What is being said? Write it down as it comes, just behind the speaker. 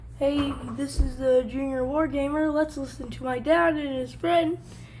Hey, this is the Junior Wargamer. Let's listen to my dad and his friend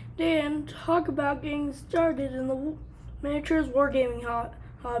Dan talk about getting started in the miniatures wargaming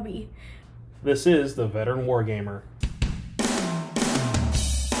hobby. This is the Veteran Wargamer.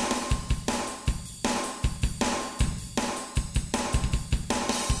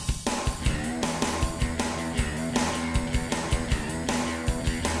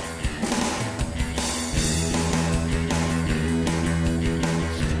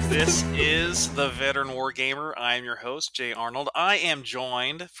 This is the Veteran Wargamer. I am your host, Jay Arnold. I am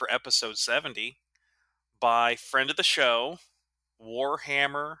joined for episode 70 by friend of the show,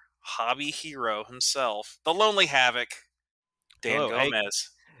 Warhammer hobby hero himself, the Lonely Havoc, Dan Hello, hey. Gomez.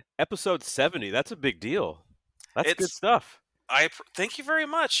 Episode 70, that's a big deal. That's good stuff. Thank you very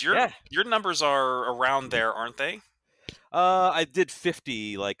much. Your Yeah. your numbers are around there, aren't they? I did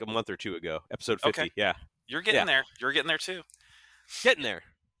 50 like a month or two ago. Episode 50, Okay. yeah. You're getting there. You're getting there too. Getting there.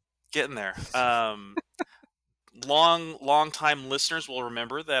 Getting there. Long time listeners will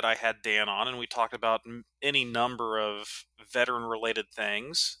remember that I had Dan on and we talked about any number of veteran related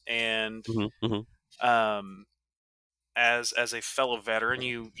things. And as a fellow veteran,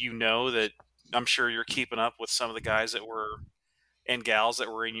 you know that I'm sure you're keeping up with some of the guys that were and gals that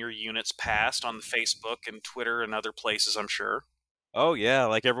were in your units past on the Facebook and Twitter and other places, I'm sure. Oh yeah,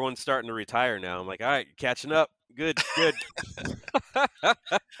 like everyone's starting to retire now. I'm like, all right, catching up. Good.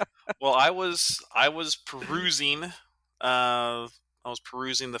 Well, I was perusing the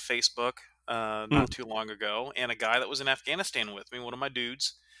Facebook not too long ago, and a guy that was in Afghanistan with me, one of my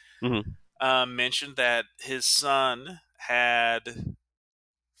dudes, mentioned that his son had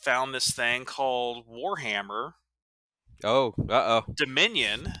found this thing called Warhammer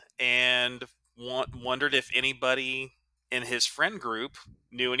Dominion, and wondered if anybody in his friend group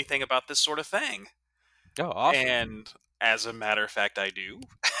knew anything about this sort of thing. Oh, awesome. And as a matter of fact, I do.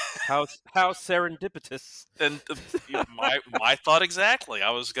 How serendipitous. And my thought exactly.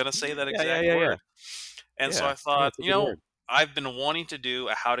 I was going to say that exact word. And so I thought, I've been wanting to do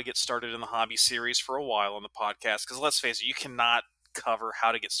a how to get started in the hobby series for a while on the podcast, because let's face it, you cannot cover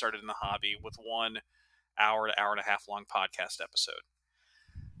how to get started in the hobby with 1 hour to hour and a half long podcast episode.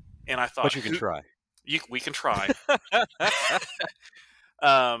 And I thought, but you can try. We can try.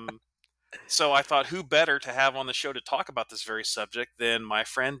 So I thought, who better to have on the show to talk about this very subject than my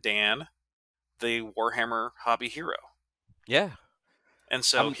friend Dan, the Warhammer hobby hero. Yeah. And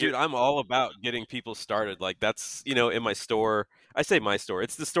so, I'm all about getting people started. Like, that's, in my store. I say my store.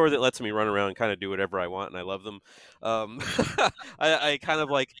 It's the store that lets me run around and kind of do whatever I want, and I love them. I kind of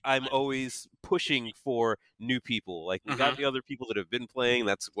like, I'm always pushing for new people. Like, we got the other people that have been playing.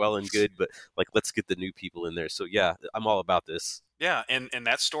 That's well and good, but like, let's get the new people in there. So yeah, I'm all about this. Yeah, and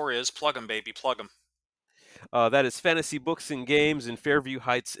that store is Plug 'em, baby, plug 'em. That is Fantasy Books and Games in Fairview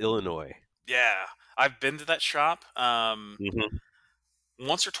Heights, Illinois. Yeah, I've been to that shop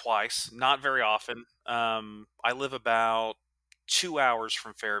once or twice, not very often. I live about 2 hours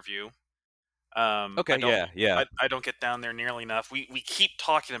from Fairview. Okay, yeah. I don't get down there nearly enough. We keep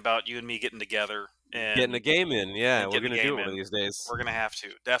talking about you and me getting together and getting a game in. Yeah, we're gonna do it one of these days. We're gonna have to,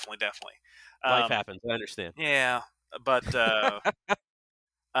 definitely. Life happens. I understand. Yeah, but but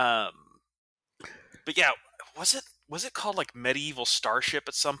yeah, was it called like Medieval Starship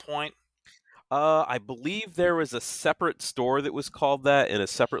at some point? I believe there was a separate store that was called that in a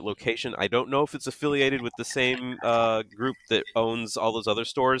separate location. I don't know if it's affiliated with the same group that owns all those other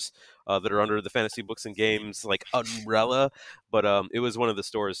stores that are under the Fantasy Books and Games like umbrella, but it was one of the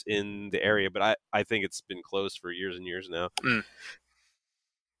stores in the area. But I think it's been closed for years and years now.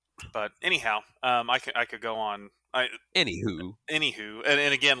 But anyhow, I could go on. Anywho,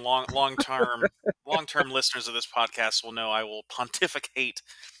 and again, long term listeners of this podcast will know I will pontificate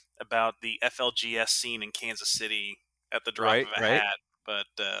about the FLGS scene in Kansas City at the drop of a hat. But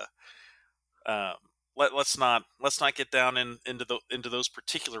let's not get down into those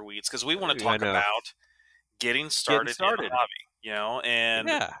particular weeds, because we want to talk about getting started in the hobby,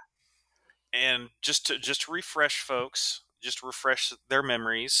 and just to refresh folks, just refresh their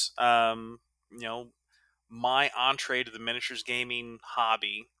memories. My entree to the miniatures gaming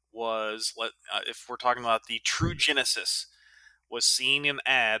hobby was, if we're talking about the true genesis, was seeing an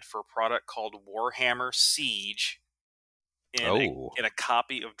ad for a product called Warhammer Siege in a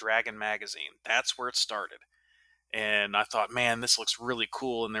copy of Dragon Magazine. That's where it started. And I thought, man, this looks really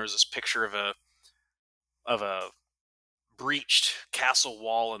cool. And there was this picture of a breached castle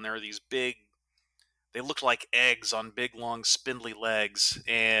wall, and there are these they looked like eggs on big, long, spindly legs.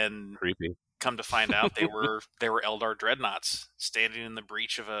 And creepy. Come to find out, they were Eldar dreadnoughts standing in the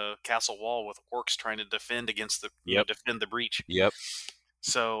breach of a castle wall with orcs trying to defend against defend the breach. Yep.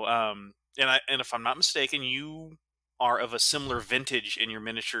 So, and if I'm not mistaken, you are of a similar vintage in your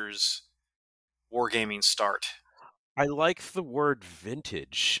miniatures wargaming start. I like the word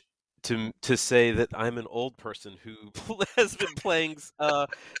vintage to say that I'm an old person who has been playing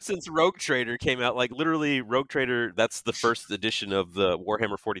since Rogue Trader came out. Like literally, Rogue Trader. That's the first edition of the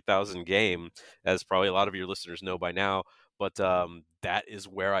Warhammer 40,000 game, as probably a lot of your listeners know by now. But that is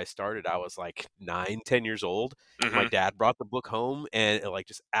where I started. I was like 9, 10 years old. My Hmm. dad brought the book home, and it like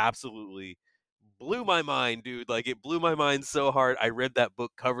just absolutely blew my mind, dude. Like it blew my mind so hard. I read that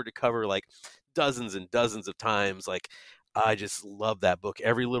book cover to cover like dozens and dozens of times. Like I just love that book.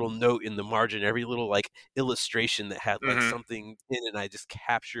 Every little note in the margin, every little like illustration that had like Hmm. something in it, and I just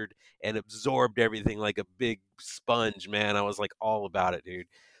captured and absorbed everything like a big sponge, man. I was like all about it, dude.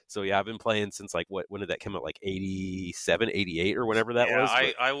 So yeah, I've been playing since like when did that come out? Like 87, 88 or whenever that Yeah, was.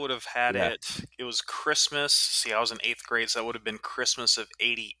 But I would have had yeah. it. It was Christmas. See, I was in 8th grade, so that would have been Christmas of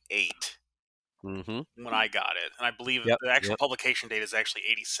 '88 Mm-hmm. when I got it. And I believe Yep. the actual Yep. publication date is actually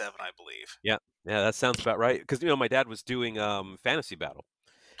 '87, I believe. Yeah. Yeah, that sounds about right. Because my dad was doing Fantasy Battle.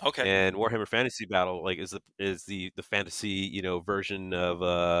 Okay. And Warhammer Fantasy Battle like is the fantasy version of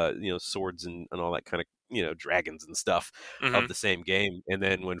swords and all that kind of dragons and stuff Hmm. of the same game. And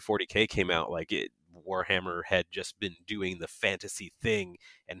then when 40K came out, like Warhammer had just been doing the fantasy thing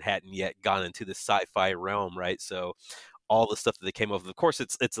and hadn't yet gone into the sci-fi realm, right? So all the stuff that they came up with. Of course,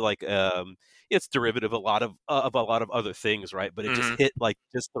 it's like it's derivative of a lot of other things, right? But it just Hmm. hit like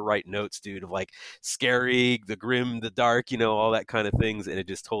just the right notes, dude. Of like scary, the grim, the dark, all that kind of things, and it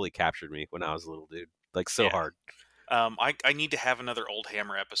just totally captured me when I was a little dude, like so Yeah. hard. I need to have another Old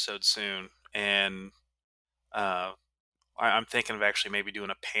Hammer episode soon, and uh, I'm thinking of actually maybe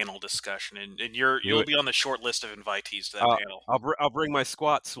doing a panel discussion, and Do you'll it. be on the short list of invitees to that panel, I'll bring my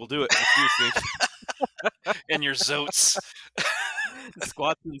squats. We'll do it. Let's do this thing. and your Zoats.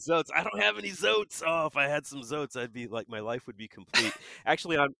 Squats and zoats. I don't have any zoats. Oh, if I had some zoats, I'd be like my life would be complete.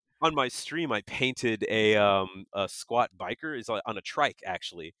 Actually, on my stream, I painted a squat biker. Is on a trike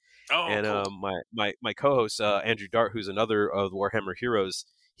actually, Oh, and cool. my co-host Andrew Dart, who's another of the Warhammer heroes,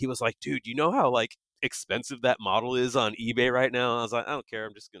 he was like, "Dude, you know how like expensive that model is on eBay right now?" I was like, "I don't care.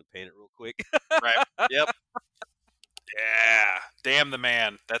 I'm just gonna paint it real quick." Right. Yep. Yeah. Damn the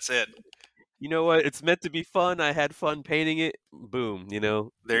man. That's it. You know what? It's meant to be fun. I had fun painting it. Boom.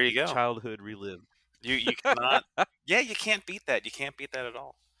 There you go. Childhood relived. You cannot. Yeah, you can't beat that. You can't beat that at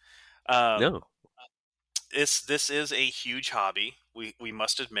all. Um, No, this is a huge hobby. We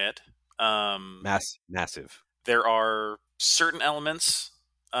must admit. massive. There are certain elements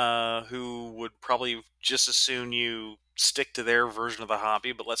who would probably just as soon you stick to their version of the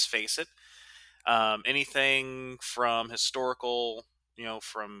hobby. But let's face it, anything from historical,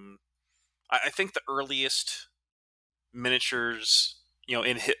 from I think the earliest miniatures,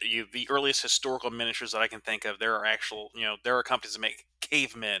 the earliest historical miniatures that I can think of, there are companies that make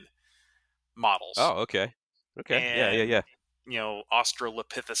cavemen models, Oh, okay. Okay. Yeah, yeah, and yeah.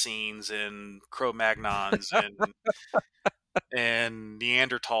 Australopithecines and Cro-Magnons and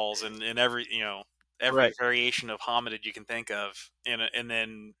Neanderthals and every Right. variation of hominid you can think of, and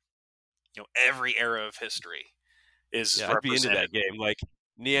then every era of history is Yeah, I'd be into represented. that game. Like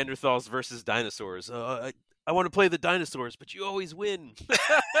Neanderthals versus dinosaurs. I want to play the dinosaurs, but you always win.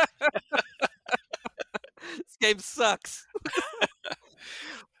 This game sucks.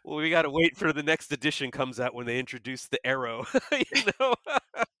 Well, we got to wait for the next edition comes out when they introduce the arrow, you know?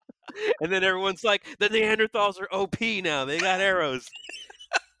 And then everyone's like, the Neanderthals are OP now. They got arrows.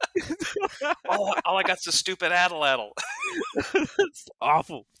 All I got's a stupid addle. It's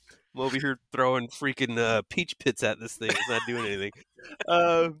awful. I'm over here throwing freaking peach pits at this thing. It's not doing anything.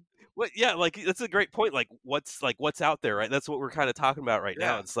 Yeah, like that's a great point. Like what's out there, right? That's what we're kind of talking about right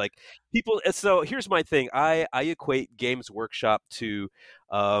now. Yeah. It's like people. So here's my thing. I equate Games Workshop to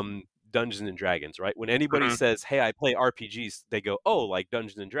Dungeons and Dragons, right? When anybody Hmm. says, "Hey, I play RPGs," they go, "Oh, like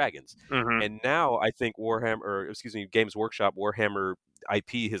Dungeons and Dragons." Hmm. And now I think Warhammer, or excuse me, Games Workshop Warhammer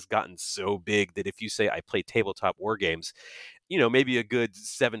IP has gotten so big that if you say I play tabletop war games, maybe a good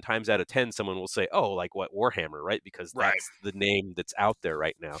 7 times out of 10, someone will say, "Oh, like what Warhammer," right? Because Right. that's the name that's out there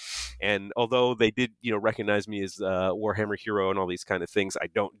right now. And although they did, recognize me as Warhammer hero and all these kind of things, I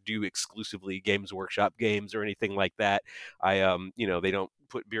don't do exclusively Games Workshop games or anything like that. They don't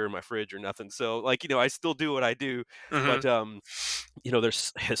put beer in my fridge or nothing. So, like, I still do what I do, Hmm. but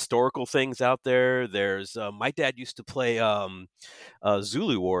there's historical things out there. There's my dad used to play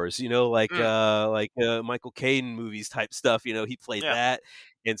Zulu Wars, Mm. Michael Caine movies type stuff. He played Yeah. that,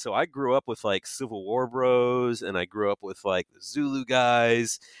 and so I grew up with like Civil War bros, and I grew up with like the Zulu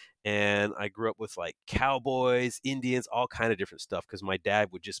guys, and I grew up with like cowboys, Indians, all kind of different stuff because my dad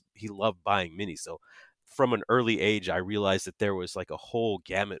he loved buying minis. So from an early age, I realized that there was like a whole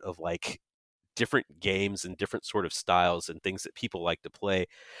gamut of like different games and different sort of styles and things that people like to play.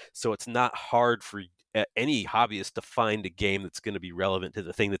 So it's not hard for any hobbyist to find a game that's going to be relevant to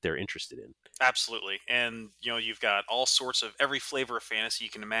the thing that they're interested in. Absolutely. And, you've got all sorts of every flavor of fantasy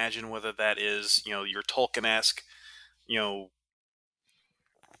you can imagine, whether that is, your Tolkien-esque, you know,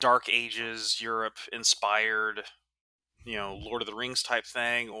 Dark Ages, Europe inspired, Lord of the Rings type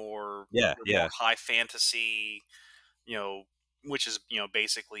thing, or Yeah, your yeah. more high fantasy, which is,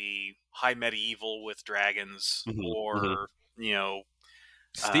 basically high medieval with dragons, or,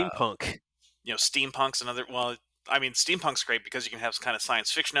 Steampunk. Steampunk's another. Well, I mean, steampunk's great because you can have kind of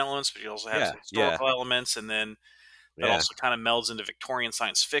science fiction elements, but you also have some Yeah, historical elements, and then that yeah. also kind of melds into Victorian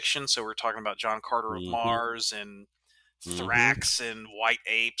science fiction. So we're talking about John Carter of Mars and Thrax and white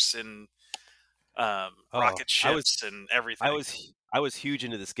apes and rocket ships and everything. I was huge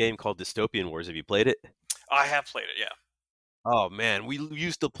into this game called Dystopian Wars. Have you played it? I have played it, yeah. Oh man, we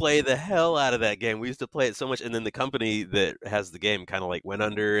used to play the hell out of that game. We used to play it so much, and then the company that has the game kind of like went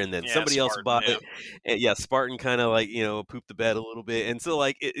under, and then somebody else bought it. And yeah, Spartan kind of like pooped the bed a little bit, and so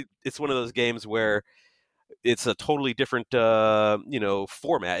like it's one of those games where it's a totally different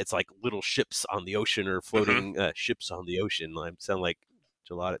format. It's like little ships on the ocean or floating ships on the ocean. I sound like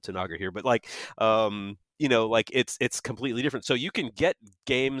Jalad Tanaga here, but like like it's completely different. So you can get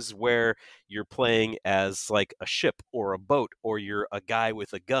games where you're playing as like a ship or a boat, or you're a guy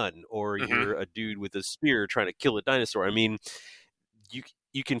with a gun, or you're a dude with a spear trying to kill a dinosaur. I mean,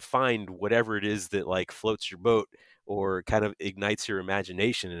 you can find whatever it is that like floats your boat or kind of ignites your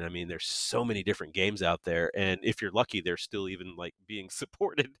imagination. And I mean, there's so many different games out there, and if you're lucky, they're still even like being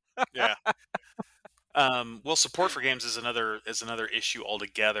supported. Yeah. Well, support for games is another issue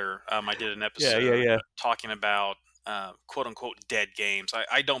altogether. I did an episode talking about quote unquote dead games.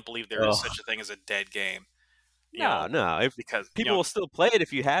 I don't believe there is such a thing as a dead game. No, because people will still play it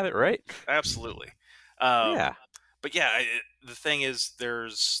if you have it, right? Absolutely. Yeah. But yeah, the thing is,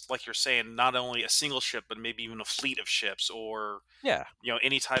 there's, like you're saying, not only a single ship, but maybe even a fleet of ships, or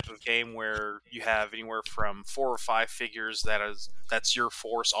any type of game where you have anywhere from 4 or 5 figures that's your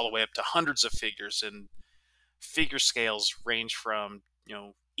force, all the way up to hundreds of figures, and figure scales range from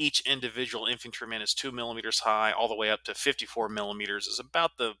each individual infantryman is 2 millimeters high, all the way up to 54 millimeters is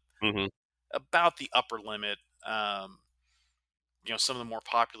about the upper limit. Some of the more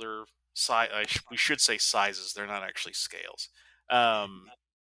popular we should say sizes. They're not actually scales.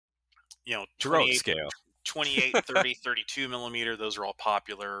 28 scale. 28, 30, 32 millimeter. Those are all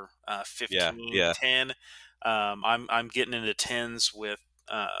popular. 15, 10. I'm getting into 10s with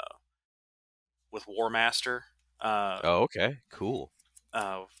War Master. Okay, cool.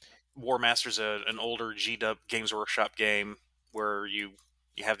 War Master's an older GW Games Workshop game where you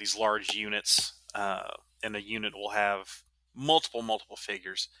have these large units, and a unit will have multiple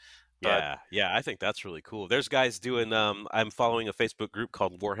figures. But, yeah, I think that's really cool. There's guys doing. I'm following a Facebook group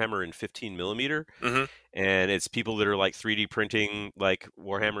called Warhammer in 15 millimeter, and it's people that are like 3D printing like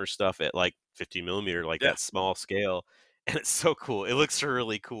Warhammer stuff at like 15 millimeter, like that small scale, and it's so cool. It looks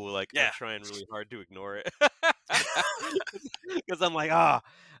really cool. Like I'm trying really hard to ignore it because I'm like, I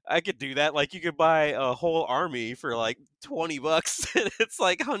could do that. Like you could buy a whole army for like $20, and it's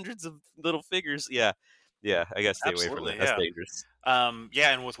like hundreds of little figures. Yeah, I gotta stay away from that. That's dangerous.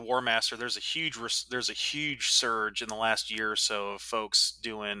 And with War Master, there's a huge surge in the last year or so of folks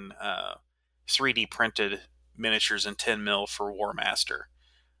doing 3D printed miniatures in 10 mil for War Master.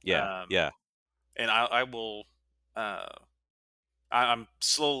 Yeah. And I will. I'm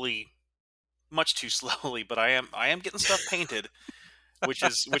slowly, much too slowly, but I am getting stuff painted, which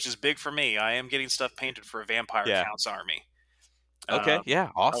is big for me. I am getting stuff painted for a Vampire Counts army. Okay,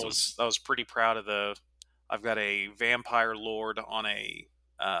 awesome. I was pretty proud of I've got a Vampire Lord on a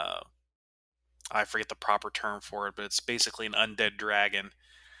I forget the proper term for it, but it's basically an undead dragon,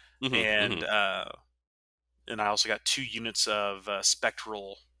 and I also got 2 units of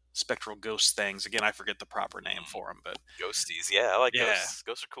spectral ghost things. Again, I forget the proper name for them, but ghosties. Yeah, I like ghosts.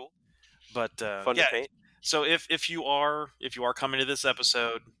 Ghosts are cool. But fun to paint. So if you are coming to this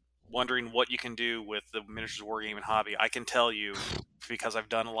episode wondering what you can do with the miniatures wargaming hobby, I can tell you, because I've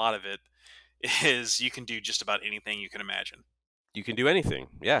done a lot of it, is you can do just about anything you can imagine. You can do anything.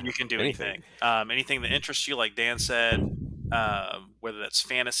 Yeah. You can do anything. Anything that interests you, like Dan said, whether that's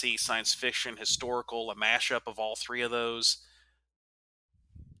fantasy, science fiction, historical, a mashup of all 3 of those.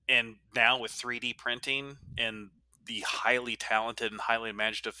 And now with 3D printing and the highly talented and highly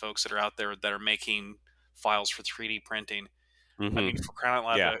imaginative folks that are out there that are making files for 3D printing, I mean, for crying out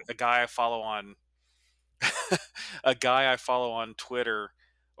loud, Yeah. a guy I follow on a guy I follow on Twitter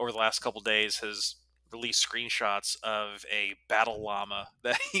over the last couple days has released screenshots of a battle llama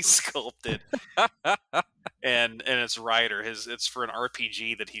that he sculpted, and it's Rider. It's for an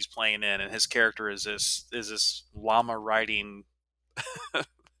RPG that he's playing in, and his character is this llama riding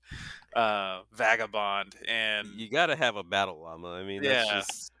vagabond, and You got to have a battle llama. I mean, that's yeah.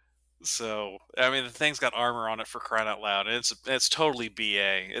 just So I mean, the thing's got armor on it, for crying out loud, and it's totally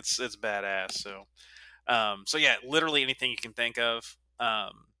BA. It's badass. So yeah, literally anything you can think of.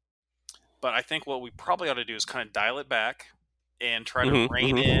 But I think what we probably ought to do is kind of dial it back and try to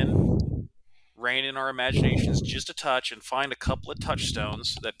rein in our imaginations just a touch and find a couple of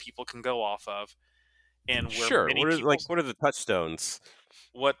touchstones that people can go off of. And where sure. many What are people, what are the touchstones?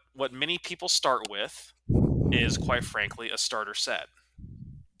 what many people start with is, quite frankly, a starter set.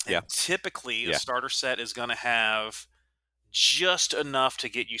 And Yeah. typically, Yeah. a starter set is going to have just enough to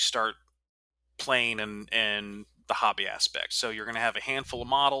get you start playing and the hobby aspect. So you're going to have a handful of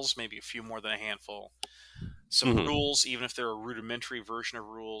models, maybe a few more than a handful. Some rules, even if they're a rudimentary version of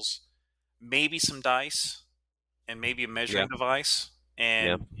rules. Maybe some dice, and maybe a measuring device,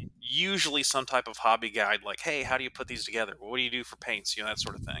 and usually some type of hobby guide, like, hey, how do you put these together? What do you do for paints? You know, that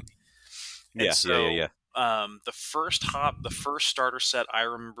sort of thing. And the first starter set I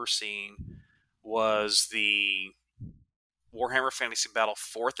remember seeing was the Warhammer Fantasy Battle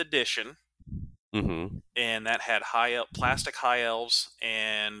 4th edition, and that had plastic high elves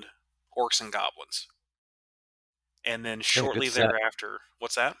and orcs and goblins. And then shortly thereafter,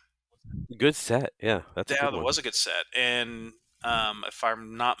 what's that? Good set, yeah. That's that was a good set. And if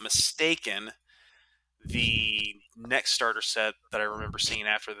I'm not mistaken, the next starter set that I remember seeing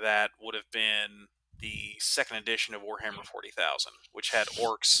after that would have been the 2nd edition of Warhammer 40,000, which had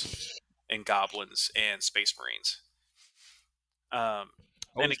orcs and goblins and space marines.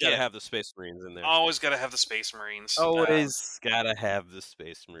 Always gotta have the Space Marines in there. Always gotta have the Space Marines. Always gotta have the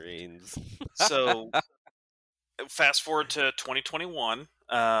Space Marines. So, fast forward to 2021.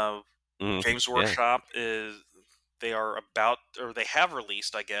 Games Workshop they have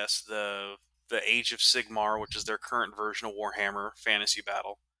released, I guess, the Age of Sigmar, which is their current version of Warhammer Fantasy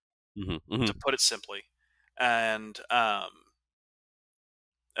Battle, to put it simply, and a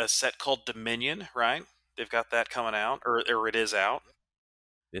set called Dominion. Right, they've got that coming out, or it is out.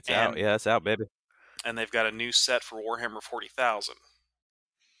 It's out, yeah, it's out, baby. And they've got a new set for Warhammer 40,000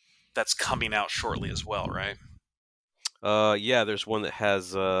 that's coming out shortly as well, right? Yeah, there's one that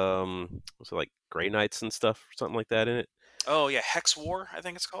has what's it, like Grey Knights and stuff, or something like that in it. Oh yeah, Hex War, I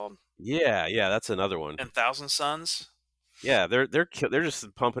think it's called. Yeah, that's another one. And Thousand Suns. Yeah, they're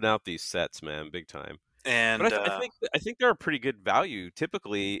just pumping out these sets, man, big time. And but I think they're a pretty good value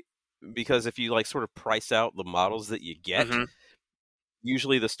typically, because if you like sort of price out the models that you get,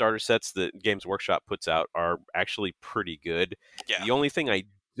 usually the starter sets that Games Workshop puts out are actually pretty good. Yeah. The only thing I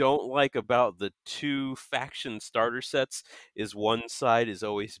don't like about the 2 faction starter sets is one side is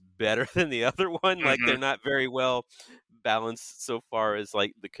always better than the other one. Like, they're not very well balanced so far as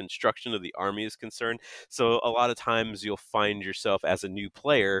like the construction of the army is concerned. So a lot of times you'll find yourself as a new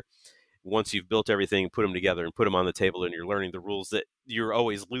player, once you've built everything, put them together and put them on the table, and you're learning the rules, that you're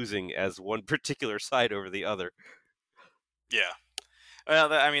always losing as one particular side over the other. Yeah.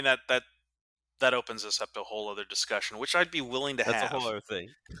 Well, I mean, that opens us up to a whole other discussion, which I'd be willing to have. That's a whole other thing.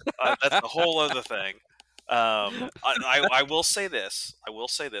 That's a whole other thing. I will say this.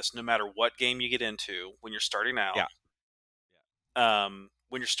 No matter what game you get into when you're starting out,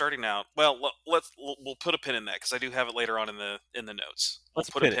 when you're starting out, well, we'll put a pin in that, because I do have it later on in the notes. We'll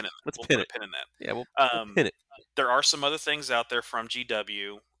put a pin in that. Yeah, we'll pin it. There are some other things out there from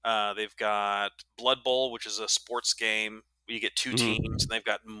GW. They've got Blood Bowl, which is a sports game. You get 2 teams, and they've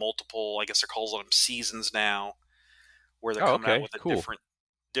got multiple, I guess they're calling them seasons now, where they're coming out with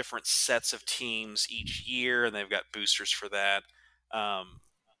different sets of teams each year, and they've got boosters for that.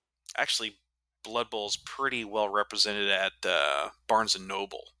 Actually, Blood Bowl is pretty well represented at Barnes &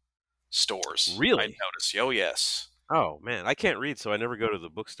 Noble stores. Really? I noticed. Oh, yes. Oh, man. I can't read, so I never go to the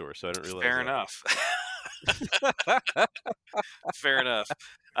bookstore, so I don't realize. Fair enough. Fair enough.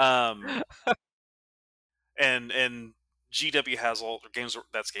 And GW has all games.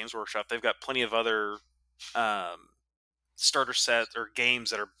 That's Games Workshop. They've got plenty of other starter sets or games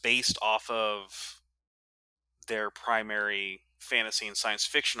that are based off of their primary fantasy and science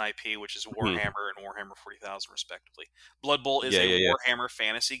fiction IP, which is Warhammer and Warhammer 40,000, respectively. Blood Bowl is a Warhammer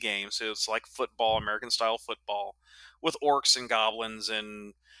fantasy game, so it's like football, American-style football, with orcs and goblins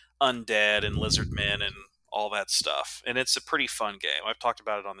and undead and lizard men and all that stuff. And it's a pretty fun game. I've talked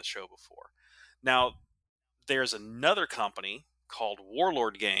about it on the show before. Now, there's another company called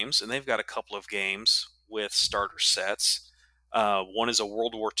Warlord Games, and they've got a couple of games with starter sets. One is a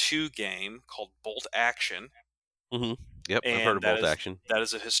World War II game called Bolt Action. Mm-hmm. Yep, I've heard And of Bolt Action. that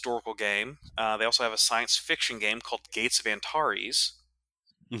is a historical game. They also have a science fiction game called Gates of Antares.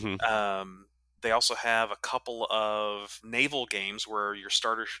 Mm-hmm. They also have a couple of naval games where your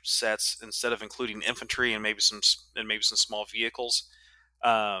starter sets, instead of including infantry and maybe some small vehicles,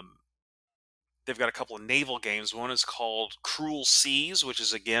 they've got a couple of naval games. One is called Cruel Seas, which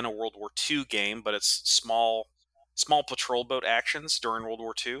is again a World War II game, but it's small patrol boat actions during World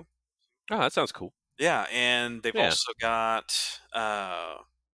War II. Oh, that sounds cool. Yeah, and they've Yeah. also got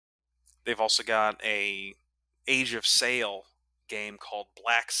a Age of Sail game called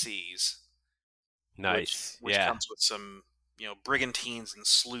Black Seas. Nice. Which yeah. comes with some, brigantines and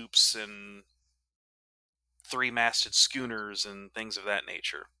sloops and three-masted schooners and things of that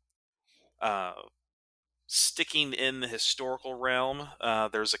nature. Sticking in the historical realm,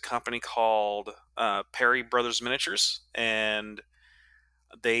 there's a company called Perry Brothers Miniatures, and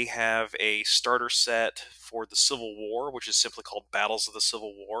they have a starter set for the Civil War, which is simply called Battles of the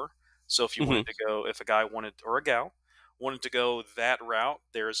Civil War. So if you wanted to go, if a guy wanted, or a gal, wanted to go that route,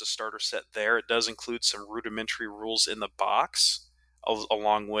 there is a starter set there. It does include some rudimentary rules in the box,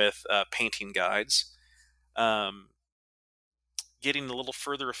 along with painting guides. Getting a little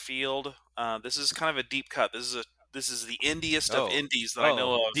further afield, this is kind of a deep cut. This is the indiest of indies that I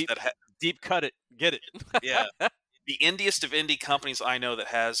know of. Deep cut it. Get it. Yeah. The indiest of indie companies I know that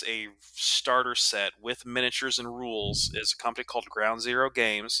has a starter set with miniatures and rules is a company called Ground Zero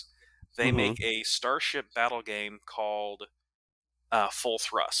Games. They make a starship battle game called Full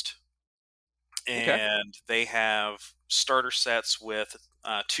Thrust. And they have starter sets with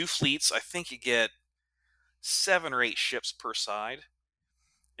 2 fleets. I think you get 7 or 8 ships per side.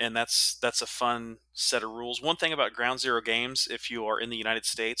 And that's a fun set of rules. One thing about Ground Zero Games, if you are in the United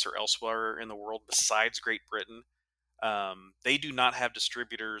States or elsewhere in the world besides Great Britain, they do not have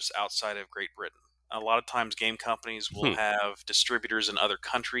distributors outside of Great Britain. A lot of times game companies will have distributors in other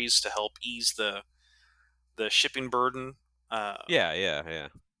countries to help ease the shipping burden. Yeah.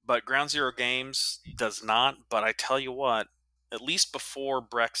 But Ground Zero Games does not. But I tell you what, at least before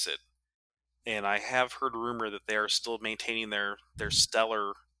Brexit, and I have heard rumor that they are still maintaining their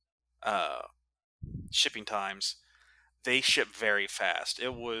stellar shipping times, they ship very fast.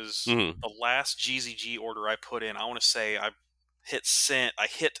 It was the last GZG order I put in. I want to say I hit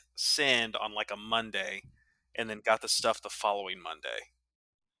send on like a Monday, and then got the stuff the following Monday.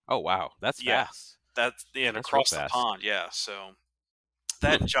 Oh wow, that's fast. That's across the pond. Yeah, so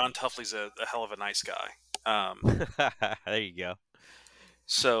that John Tuffley's a hell of a nice guy. There you go.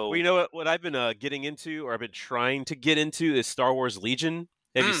 So, well, you know what I've been getting into, or I've been trying to get into, is Star Wars Legion.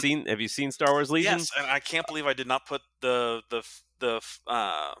 Have you seen Star Wars Legion? Yes, and I can't believe I did not put the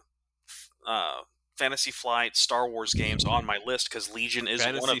Fantasy Flight Star Wars games on my list, because Legion is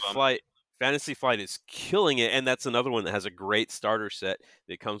one of them. Fantasy Flight is killing it, and that's another one that has a great starter set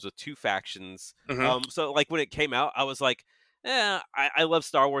that comes with 2 factions. So like when it came out, I was like, I love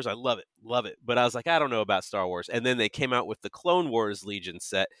Star Wars. I love it. But I was like, I don't know about Star Wars. And then they came out with the Clone Wars Legion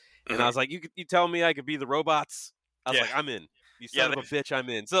set, and I was like, you tell me I could be the robots? I was like, I'm in. You son of a bitch, I'm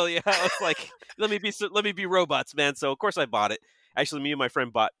in. So yeah, I was like, let me be robots, man. So of course I bought it. Actually, me and my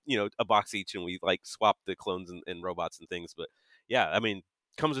friend bought a box each, and we like swapped the clones and robots and things. But yeah, I mean,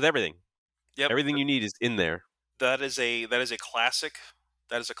 comes with everything. Yep. Everything you need is in there. That is a classic.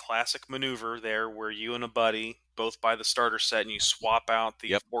 That is a classic maneuver there, where you and a buddy both buy the starter set and you swap out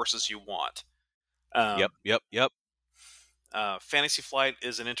the forces you want. Yep. Fantasy Flight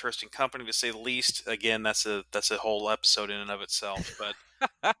is an interesting company, to say the least. Again, that's a whole episode in and of itself. But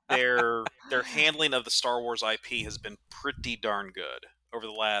their handling of the Star Wars IP has been pretty darn good over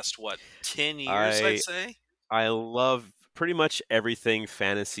the last 10 years, I'd say. I love pretty much everything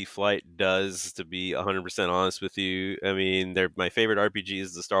Fantasy Flight does, to be 100% honest with you. I mean, my favorite RPG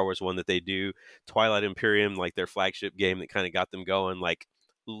is the Star Wars one that they do. Twilight Imperium, like their flagship game that kind of got them going. Like,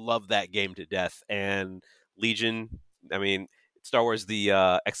 love that game to death. And Legion, I mean, Star Wars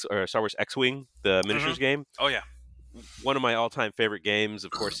Star Wars X-Wing, the miniatures game. Oh yeah, one of my all-time favorite games.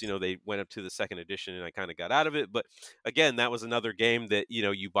 Of course, they went up to the 2nd edition, and I kind of got out of it. But again, that was another game that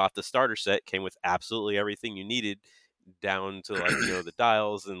you bought the starter set, came with absolutely everything you needed, down to like the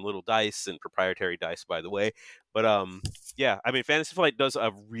dials and little dice, and proprietary dice, by the way. But yeah, I mean, Fantasy Flight does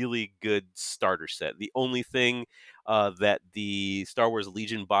a really good starter set. The only thing that the Star Wars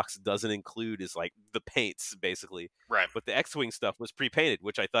Legion box doesn't include is like the paints, basically. Right. But the X-Wing stuff was pre-painted,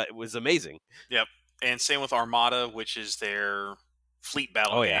 which I thought was amazing. Yep. And same with Armada, which is their fleet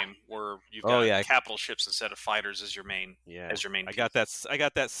battle Oh, yeah. game where you've Oh, got yeah. capital ships instead of fighters as your main Yeah. I piece. got that. I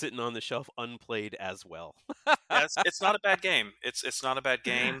got that sitting on the shelf, unplayed as well. Yeah, it's not a bad game. It's not a bad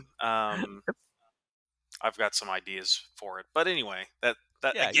game. I've got some ideas for it, but anyway, Yeah.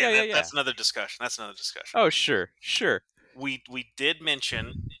 that's another discussion. That's another discussion. Oh, sure. We did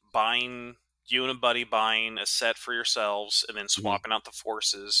mention buying you and a buddy buying a set for yourselves and then swapping out the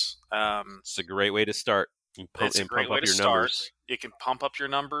forces. It's a great way to start. It's a great pump way up to your start. numbers. It can pump up your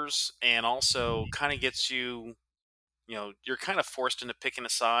numbers and also kind of gets you, you're kind of forced into picking a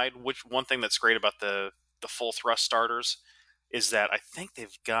side. Which one thing that's great about the full thrust starters is that I think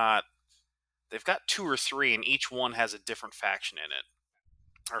they've got 2 or 3, and each one has a different faction in it,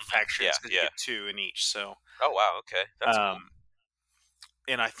 or factions. Yeah, 'Cause you get 2 in each. So, Oh wow, okay, that's cool.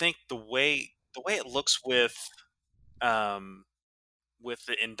 and I think the way it looks with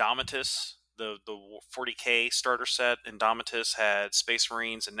the Indomitus, the 40K starter set, Indomitus had Space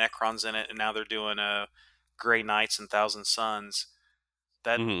Marines and Necrons in it, and now they're doing Grey Knights and Thousand Suns.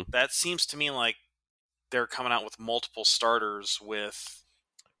 That seems to me like they're coming out with multiple starters with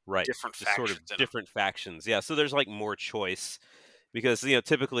Right, different just factions sort of in 'em. different factions. Yeah, so there's like more choice because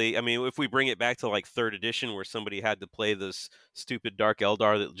typically, I mean, if we bring it back to like third edition where somebody had to play this stupid Dark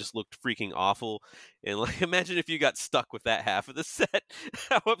Eldar that just looked freaking awful, and like imagine if you got stuck with that half of the set,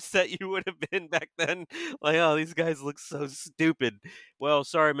 how upset you would have been back then. Like, oh, these guys look so stupid. Well,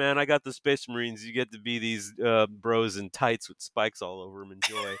 sorry, man, I got the Space Marines. You get to be these bros in tights with spikes all over them.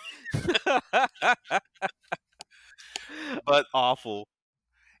 Enjoy. But awful.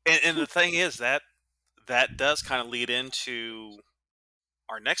 and the thing is that does kind of lead into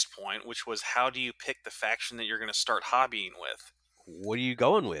our next point, which was how do you pick the faction that you're going to start hobbying with? What are you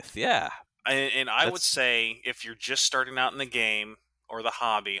going with? Yeah. And I would say if you're just starting out in the game or the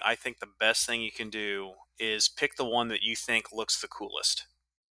hobby, I think the best thing you can do is pick the one that you think looks the coolest.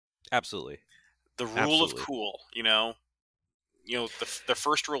 Absolutely. The rule of cool, the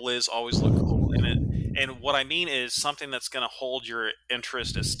first rule is always look cool. And what I mean is something that's going to hold your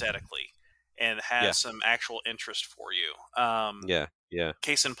interest aesthetically and has some actual interest for you. Yeah.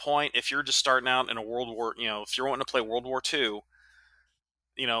 Case in point, if you're just starting out in a World War, if you're wanting to play World War II,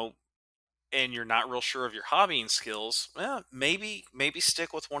 and you're not real sure of your hobbying skills, well, maybe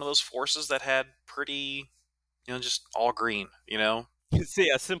stick with one of those forces that had pretty, just all green, See,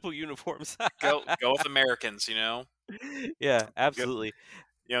 simple uniforms. go with Americans, Yeah, absolutely.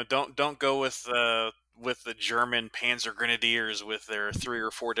 Don't go with the German Panzer Grenadiers with their 3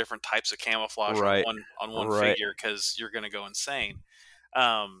 or 4 different types of camouflage on one figure, because you're going to go insane.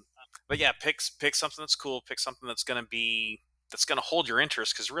 But yeah, pick something that's cool. Pick something that's going to hold your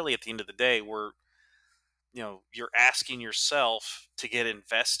interest, because really at the end of the day, you're asking yourself to get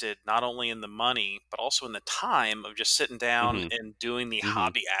invested not only in the money but also in the time of just sitting down and doing the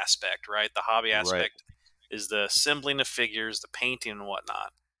hobby aspect, right? The hobby aspect is the assembling of figures, the painting and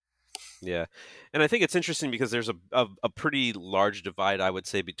whatnot. Yeah. And I think it's interesting because there's a pretty large divide, I would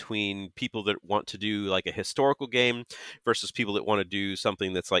say, between people that want to do like a historical game versus people that want to do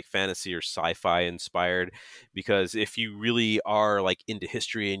something that's like fantasy or sci-fi inspired. Because if you really are like into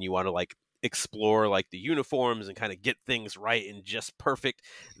history and you want to like explore like the uniforms and kind of get things right and just perfect,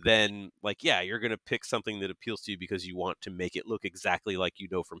 then like, yeah, you're going to pick something that appeals to you because you want to make it look exactly like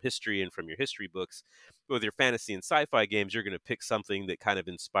from history and from your history books. With your fantasy and sci-fi games, you're going to pick something that kind of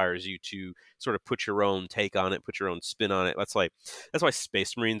inspires you to sort of put your own take on it, put your own spin on it. That's why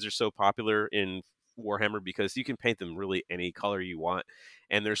Space Marines are so popular in Warhammer, because you can paint them really any color you want,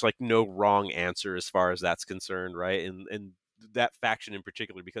 and there's like no wrong answer as far as that's concerned, right? And that faction in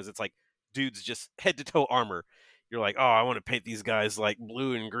particular, because it's like dudes just head to toe armor. You're like, oh, I want to paint these guys like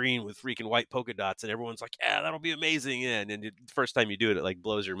blue and green with freaking white polka dots, and everyone's like, yeah, that'll be amazing. And the first time you do it, it like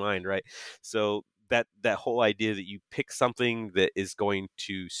blows your mind, right? So that whole idea that you pick something that is going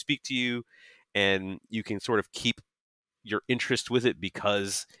to speak to you and you can sort of keep your interest with it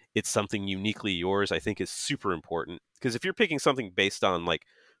because it's something uniquely yours, I think is super important. Because if you're picking something based on like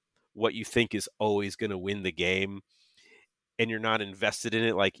what you think is always going to win the game and you're not invested in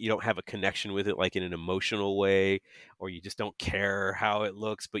it, like you don't have a connection with it like in an emotional way, or you just don't care how it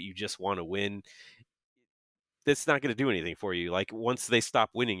looks but you just want to win, that's not going to do anything for you. Like once they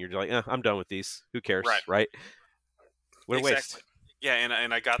stop winning, you're like, I'm done with these. Who cares, right? What a waste. Yeah,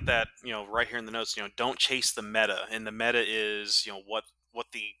 and I got that, right here in the notes. Don't chase the meta, and the meta is, what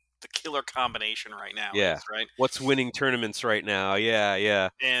the killer combination right now is, right? What's winning tournaments right now? Yeah.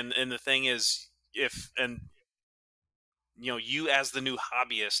 And the thing is, you as the new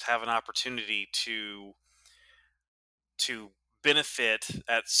hobbyist have an opportunity to benefit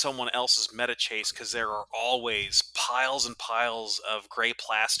at someone else's meta chase because there are always piles and piles of gray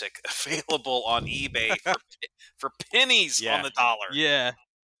plastic available on eBay for pennies on Yeah. the dollar, Yeah.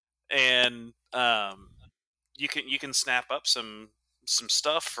 and you can snap up some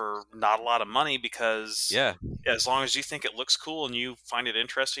stuff for not a lot of money because Yeah. as long as you think it looks cool and you find it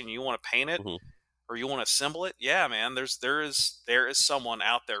interesting and you want to paint it Mhm. or you want to assemble it, yeah, man, there is someone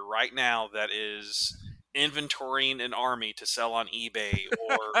out there right now that is inventorying an army to sell on eBay,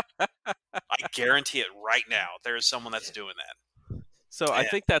 or I guarantee it right now there is someone that's doing that. So I Yeah.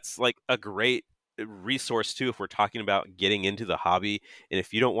 think that's like a great resource too if we're talking about getting into the hobby. And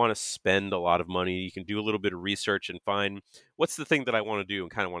if you don't want to spend a lot of money, you can do a little bit of research and find what's the thing that I want to do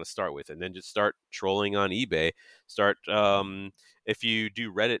and kind of want to start with, and then just start trolling on eBay. Start if you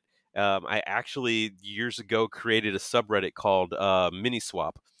do Reddit. I actually years ago created a subreddit called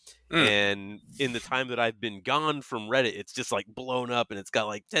Miniswap. Mm. And in the time that I've been gone from Reddit, it's just like blown up and it's got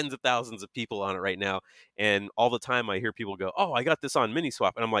like tens of thousands of people on it right now. And all the time I hear people go, "Oh, I got this on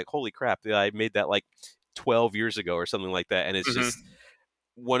Miniswap." And I'm like, "Holy crap, I made that like 12 years ago or something like that." And it's Mhm. just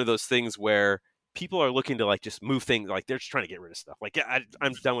one of those things where people are looking to like just move things, like they're just trying to get rid of stuff. Like, yeah,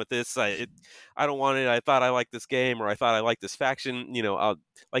 I'm done with this. I don't want it. I thought I liked this game, or I thought I liked this faction. I'll,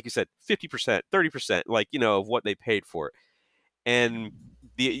 like you said, 50%, 30%, like, of what they paid for it. And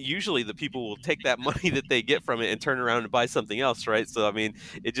usually the people will take that money that they get from it and turn around and buy something else, right? So I mean,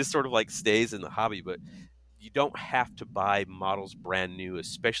 it just sort of like stays in the hobby. But you don't have to buy models brand new,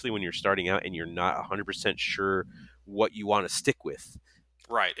 especially when you're starting out and you're not 100% sure what you want to stick with.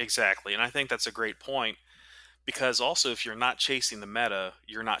 Right, exactly. And I think that's a great point because also if you're not chasing the meta,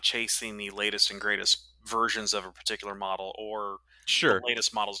 you're not chasing the latest and greatest versions of a particular model or the Sure.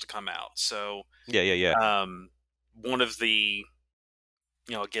 latest models to come out. So, Yeah. one of the,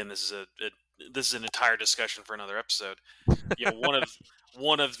 again, this is an entire discussion for another episode.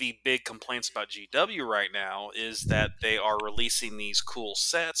 One of the big complaints about GW right now is that they are releasing these cool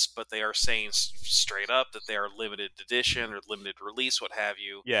sets, but they are saying straight up that they are limited edition or limited release, what have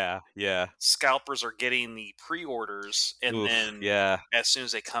you. Yeah. Scalpers are getting the pre-orders, and Oof, then yeah. as soon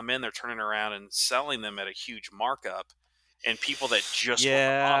as they come in, they're turning around and selling them at a huge markup. And people that just want the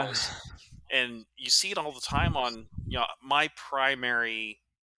Yeah. models, and you see it all the time on my primary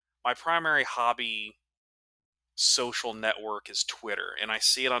hobby social network is Twitter, and I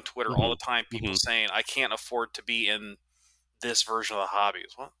see it on Twitter all the time. People saying I can't afford to be in this version of the hobby.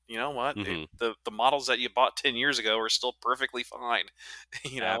 Well, you know what? The models that you bought 10 years ago are still perfectly fine.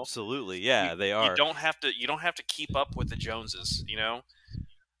 Absolutely. Yeah, they are. You don't have to keep up with the Joneses.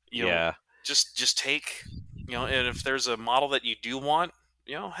 Yeah. Just take and if there's a model that you do want,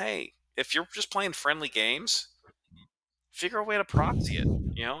 hey, if you're just playing friendly games, figure a way to proxy it.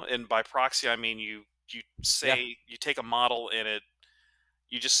 And by proxy I mean you say you take a model and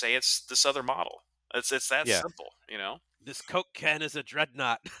you just say it's this other model. It's that simple. This Coke can is a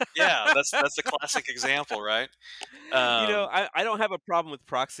dreadnought. Yeah, that's a classic example, right? I don't have a problem with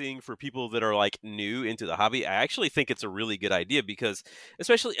proxying for people that are like new into the hobby. I actually think it's a really good idea because,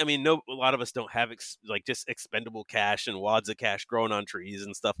 especially, I mean, a lot of us don't have like just expendable cash and wads of cash growing on trees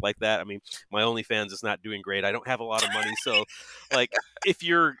and stuff like that. I mean, my OnlyFans is not doing great. I don't have a lot of money, so like if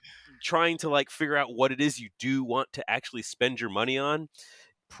you're trying to like figure out what it is you do want to actually spend your money on,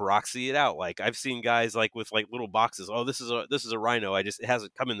 proxy it out. Like I've seen guys like with like little boxes. Oh, this is a rhino. It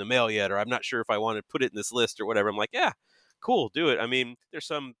hasn't come in the mail yet, or I'm not sure if I want to put it in this list or whatever. I'm like, yeah, cool, do it. I mean, there's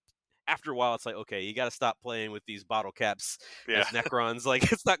some. After a while, it's like, okay, you got to stop playing with these bottle caps as Necrons.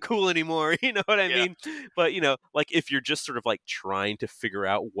 Like, it's not cool anymore. You know what I mean? But like if you're just sort of like trying to figure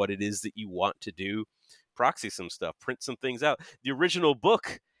out what it is that you want to do, proxy some stuff, print some things out. The original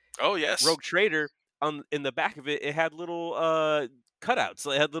book, oh yes, Rogue Trader, in the back of it, it had little cutouts.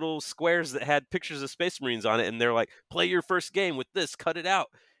 They had little squares that had pictures of Space Marines on it, and they're like, play your first game with this, cut it out,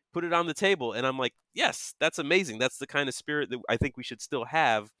 put it on the table. And I'm like, yes, that's amazing. That's the kind of spirit that I think we should still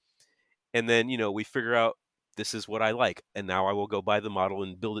have. And then, we figure out this is what I like, and now I will go buy the model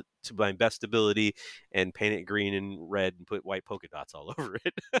and build it to my best ability and paint it green and red and put white polka dots all over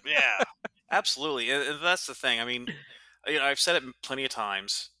it. Yeah, absolutely. And that's the thing. I mean, I've said it plenty of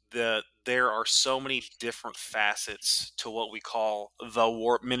times that there are so many different facets to what we call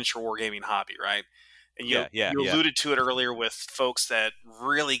the miniature wargaming hobby, right? And you alluded to it earlier with folks that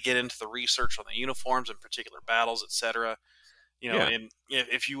really get into the research on the uniforms and particular battles, etc. And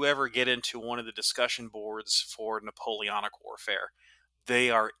if you ever get into one of the discussion boards for Napoleonic warfare,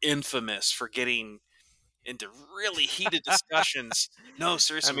 they are infamous for getting into really heated discussions. No,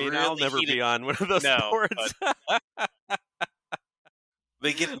 seriously, I mean, really I'll never be on one of those boards.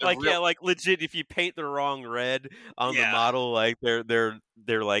 They get the Like real, yeah, like legit. If you paint the wrong red on the yeah, model, like they're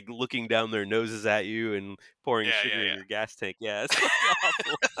like looking down their noses at you and pouring yeah, sugar in yeah. your gas tank. Yeah, it's like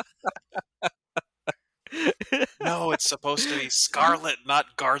awful. No, it's supposed to be scarlet,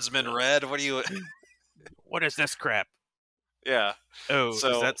 not guardsman red. What do you? What is this crap? Yeah. Oh, is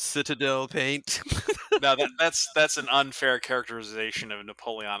So that Citadel paint? now that's an unfair characterization of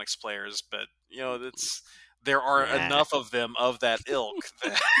Napoleonic's players, but there are Nah. enough of them of that ilk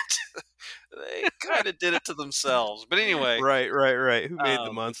that they kind of did it to themselves. But anyway, Right. Who made the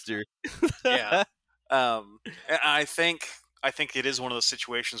um, monster? yeah. And I think it is one of those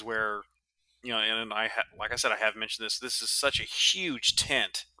situations where like I said, I have mentioned this. This is such a huge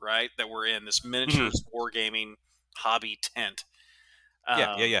tent, right? That we're in this miniatures wargaming hobby tent.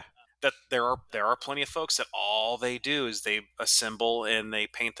 Yeah. That there are plenty of folks that all they do is they assemble and they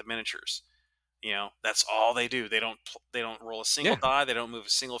paint the miniatures. That's all they do. They don't roll a single die. They don't move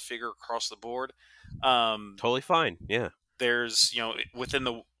a single figure across the board. Totally fine. Yeah. There's within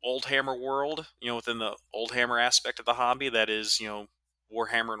the Old Hammer world, within the Old Hammer aspect of the hobby, that is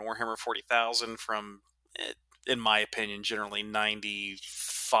Warhammer and Warhammer 40,000 from, in my opinion, generally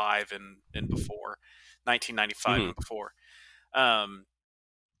 95 and before, 1995 and before.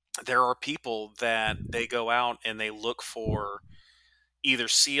 There are people that they go out and they look for either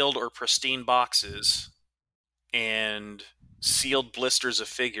sealed or pristine boxes and sealed blisters of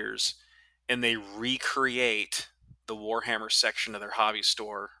figures, and they recreate the Warhammer section of their hobby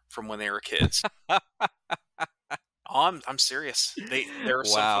store from when they were kids. I'm serious. There are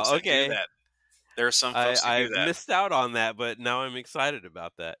some folks that do that. There are some folks that do that. I've missed out on that, but now I'm excited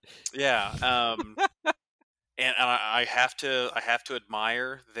about that. Yeah. And I have to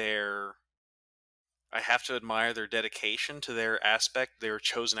admire their dedication to their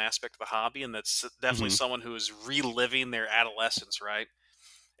chosen aspect of the hobby, and that's definitely someone who is reliving their adolescence, right?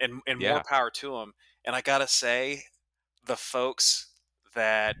 And more power to them. And I gotta say, the folks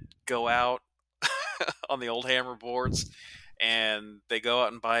that go out on the Old Hammer boards and they go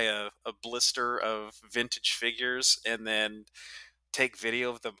out and buy a blister of vintage figures and then take video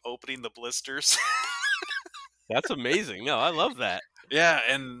of them opening the blisters. That's amazing. No, I love that. Yeah,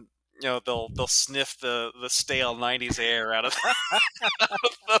 and they'll sniff the stale '90s air out of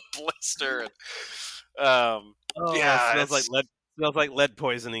the blister. And, it smells like lead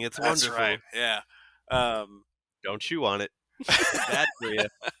poisoning. It's that's wonderful. right. Yeah. Don't chew on it. It's bad for you.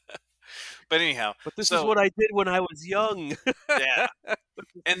 But anyhow, but this is what I did when I was young. Yeah.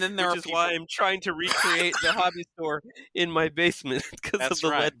 And then which is why I'm trying to recreate the hobby store in my basement because of the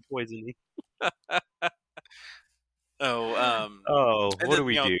lead poisoning. What do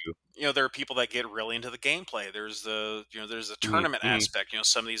we do? There are people that get really into the gameplay. There's the tournament aspect.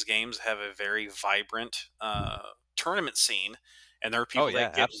 Some of these games have a very vibrant tournament scene, and there are people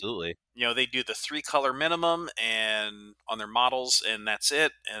that get, absolutely. They do the 3-color minimum and on their models, and that's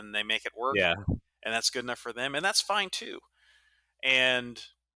it, and they make it work. Yeah, and that's good enough for them, and that's fine too. And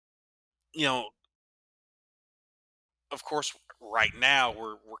of course, right now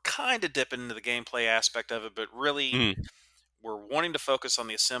we're kind of dipping into the gameplay aspect of it, but really we're wanting to focus on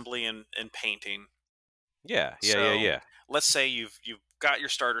the assembly and painting. Yeah. Let's say you've got your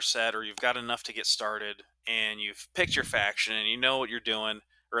starter set, or you've got enough to get started, and you've picked your faction, and you know what you're doing,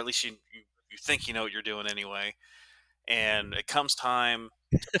 or at least you think you know what you're doing anyway. And it comes time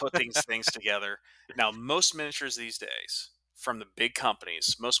to put these things together. Now, most miniatures these days from the big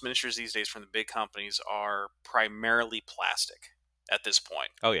companies are primarily plastic at this point.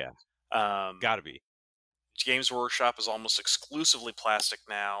 Oh yeah, gotta be. Games Workshop is almost exclusively plastic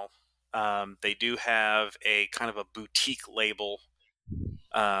now. They do have a kind of a boutique label,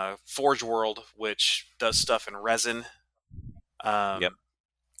 Forge World, which does stuff in resin.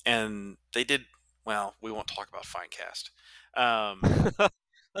 And they did, well, we won't talk about Finecast.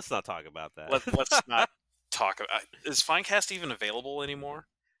 Let's not talk about that. Let's not talk about. Is Finecast even available anymore?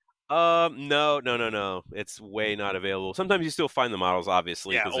 No. It's way not available. Sometimes you still find the models,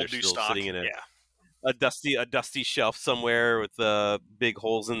 obviously, because they're still stock. sitting in a dusty shelf somewhere with big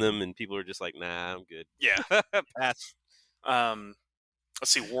holes in them, and people are just like, "Nah, I'm good." Yeah, pass.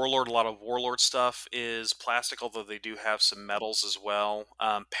 Let's see, Warlord. A lot of Warlord stuff is plastic, although they do have some metals as well.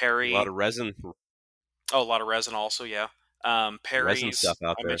 Perry, a lot of resin. Oh, a lot of resin also. Yeah. Perry's stuff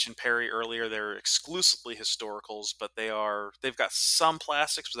out there. I mentioned Perry earlier. They're exclusively historicals, but they've got some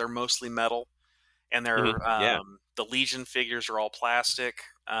plastics, but they're mostly metal. And they're the Legion figures are all plastic.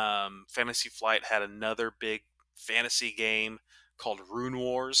 Fantasy Flight had another big fantasy game called Rune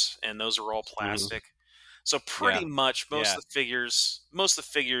Wars, and those are all plastic. So pretty much most of the figures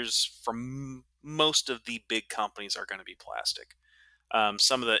from most of the big companies are going to be plastic.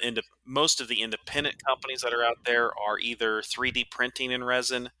 Some of the most of the independent companies that are out there are either 3D printing in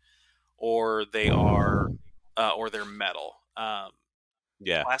resin, or they're metal.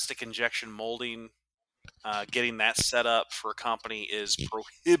 Yeah. Plastic injection molding, getting that set up for a company is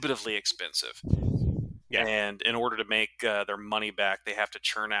prohibitively expensive. Yeah. And in order to make their money back, they have to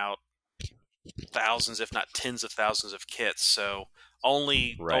churn out thousands, if not tens of thousands of kits. So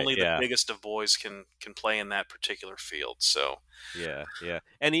only Right. the Yeah. biggest of boys can play in that particular field. So Yeah, yeah,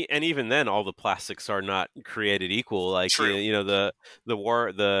 and even then, all the plastics are not created equal. Like true.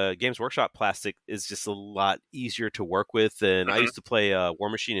 the Games Workshop plastic is just a lot easier to work with. And I Mhm. used to play War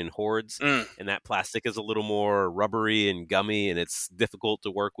Machine and Hordes, Mm. and that plastic is a little more rubbery and gummy, and it's difficult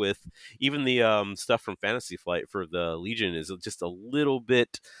to work with. Even the stuff from Fantasy Flight for the Legion is just a little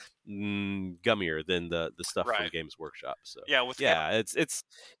bit gummier than the stuff from Right. Games Workshop. So Yeah, with yeah, it's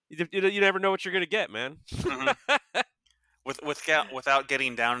you never know what you're gonna get, man. Mhm. Without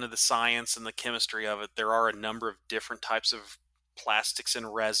getting down into the science and the chemistry of it, there are a number of different types of plastics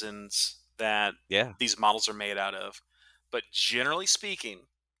and resins that Yeah. these models are made out of. But generally speaking,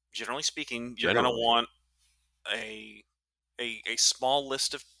 you're going to Generally. want a small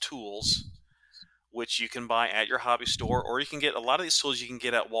list of tools which you can buy at your hobby store, or you can get a lot of these tools you can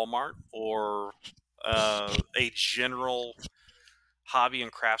get at Walmart or a general hobby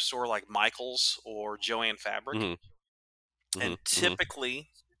and craft store like Michaels or Joann Fabric. Mhm. And Mhm, mhm.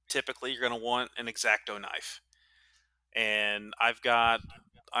 typically you're going to want an X-Acto knife. And I've got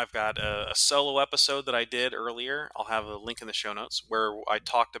a solo episode that I did earlier. I'll have a link in the show notes where I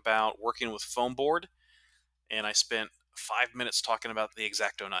talked about working with foam board, and I spent 5 minutes talking about the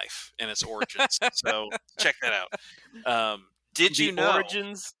X-Acto knife and its origins. So check that out. Did you The know?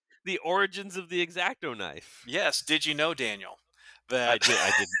 origins the origins of the X-Acto knife. Yes. Did you know, Daniel, I that did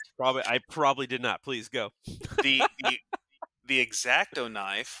I probably did not. Please go. the the the X-Acto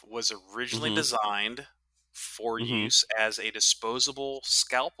knife was originally Mhm. designed for Mhm. use as a disposable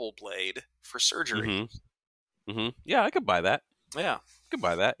scalpel blade for surgery. Mhm. Mhm. Yeah, I could buy that. Yeah. Could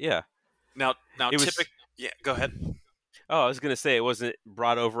buy that. Yeah. Now, It was yeah. Go ahead. Oh, I was gonna say it wasn't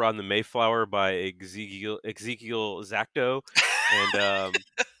brought over on the Mayflower by Ezekiel Zacto, and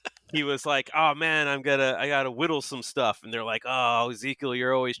he was like, "Oh man, I gotta whittle some stuff," and they're like, "Oh, Ezekiel,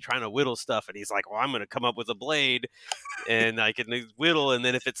 you're always trying to whittle stuff," and he's like, "Well, I'm gonna come up with a blade, and I can whittle, and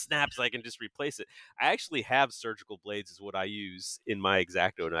then if it snaps, I can just replace it." I actually have surgical blades, is what I use in my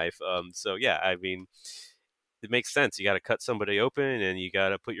X-Acto knife. So yeah, I mean, it makes sense. You got to cut somebody open, and you got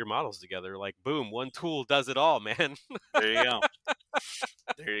to put your models together. Like, boom, one tool does it all, man. There you go.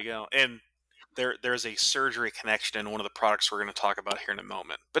 There you go. And there's a surgery connection in one of the products we're going to talk about here in a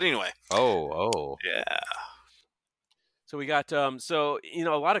moment. But anyway, Oh. yeah. So we got so a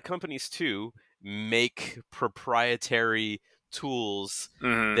lot of companies too make proprietary tools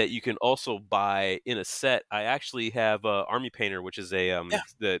Mhm. that you can also buy in a set. I actually have Army Painter, which is a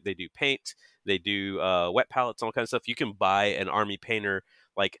Yeah. they do paint, they do wet palettes, all kinds of stuff. You can buy an Army Painter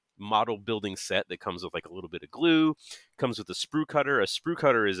like model building set that comes with like a little bit of glue, comes with a sprue cutter. A sprue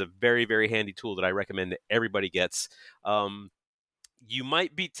cutter is a very, very handy tool that I recommend that everybody gets. You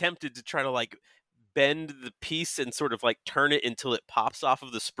might be tempted to try to like bend the piece and sort of like turn it until it pops off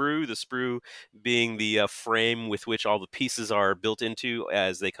of the sprue being the frame with which all the pieces are built into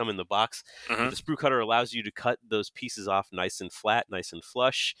as they come in the box. But Mhm. the sprue cutter allows you to cut those pieces off nice and flat, nice and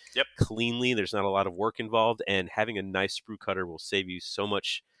flush, Yep. cleanly. There's not a lot of work involved, and having a nice sprue cutter will save you so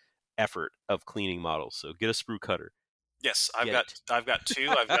much effort of cleaning models. So get a sprue cutter. Yes, Get it. I've got two.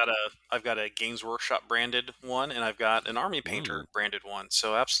 I've got a Games Workshop branded one, and I've got an Army Painter branded one.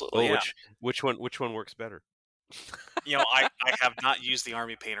 So absolutely, Oh, yeah. which one works better? I have not used the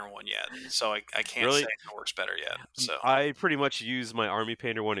Army Painter one yet, so I can't say Really? it works better yet. So I pretty much use my Army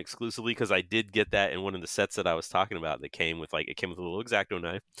Painter one exclusively because I did get that in one of the sets that I was talking about. That came with it came with a little X-Acto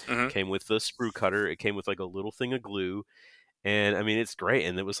knife, Mhm. came with the sprue cutter, it came with like a little thing of glue, and I mean it's great.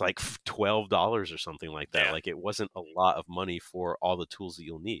 And it was like $12 or something like that. Yeah. Like it wasn't a lot of money for all the tools that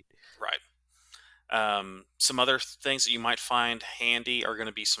you'll need. Right. Some other things that you might find handy are going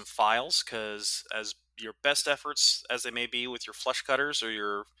to be some files, because as your best efforts as they may be with your flush cutters or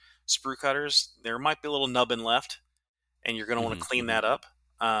your sprue cutters, there might be a little nubbin left, and you're going to want to clean that up.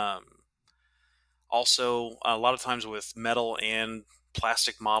 Also, a lot of times with metal and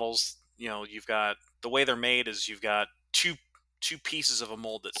plastic models, you've got the way they're made is you've got two pieces of a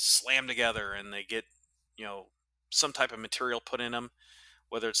mold that slam together, and they get some type of material put in them,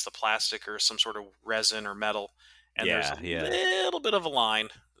 whether it's the plastic or some sort of resin or metal, and there's a Yeah. little bit of a line.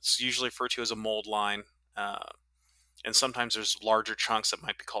 It's usually referred to as a mold line, and sometimes there's larger chunks that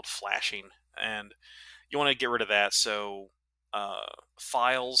might be called flashing, and you want to get rid of that. So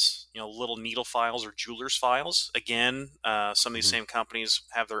files, little needle files or jeweler's files. Again, some of these Mhm. same companies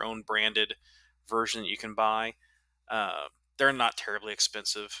have their own branded version that you can buy. They're not terribly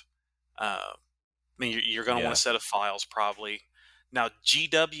expensive. I mean, you're going to want Yeah. a set of files probably. Now,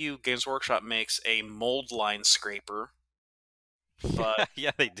 GW Games Workshop makes a mold line scraper, but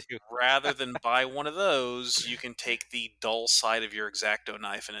Yeah, they do. rather than buy one of those, you can take the dull side of your X-Acto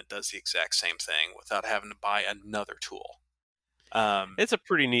knife and it does the exact same thing without having to buy another tool. It's a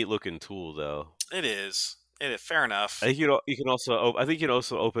pretty neat looking tool, though. It is. It is fair enough. I think you can also I think you can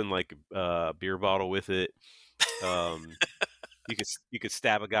also open like a beer bottle with it. Um, you could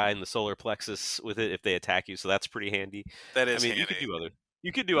stab a guy in the solar plexus with it if they attack you, so that's pretty handy. That I is mean, handy.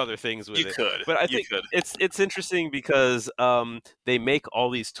 you could do other things with You it, could. but I You think could. it's interesting because they make all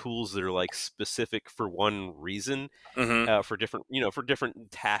these tools that are like specific for one reason, Mm-hmm. for different for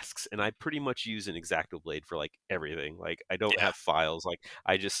different tasks, and I pretty much use an X-Acto blade for like everything. Like I don't Yeah. have files, like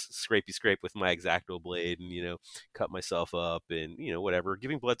I just scrape with my X-Acto blade and cut myself up and whatever.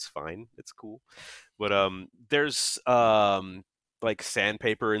 Giving blood's fine, it's cool, but there's like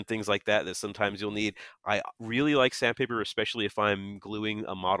sandpaper and things like that sometimes you'll need. I really like sandpaper, especially if I'm gluing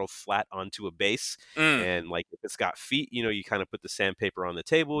a model flat onto a base. Mm. And like if it's got feet, you kind of put the sandpaper on the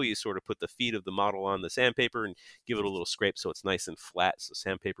table, you sort of put the feet of the model on the sandpaper and give it a little scrape so it's nice and flat. So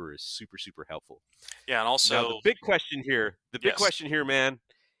sandpaper is super, super helpful. Yeah, and Now also the big question here, yes. man,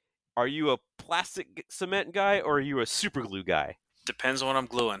 are you a plastic cement guy or are you a super glue guy? Depends on what I'm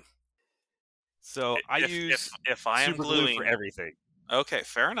gluing. So I use if I am super glue gluing for everything. Okay,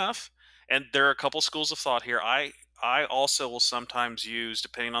 fair enough. And there are a couple schools of thought here. I also will sometimes use,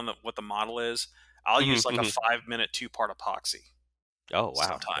 depending on what the model is, I'll use like a 5-minute 2-part epoxy Oh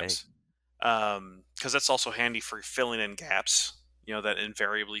wow, sometimes, because that's also handy for filling in gaps, that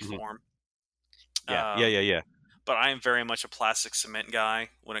invariably Mhm. form. Yeah. But I am very much a plastic cement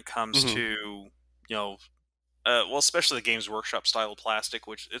guy when it comes Mhm. to well, especially the Games Workshop style of plastic,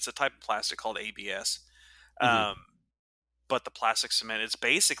 which it's a type of plastic called ABS. Mhm. But the plastic cement, it's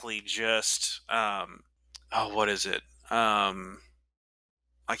basically just what is it? I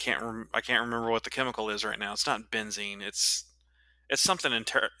can't remember what the chemical is right now. It's not benzene. It's something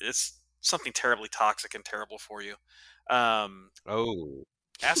it's something terribly toxic and terrible for you. Oh.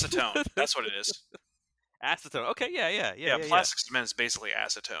 Acetone. That's what it is. Acetone. Okay, yeah. Plastic cement is basically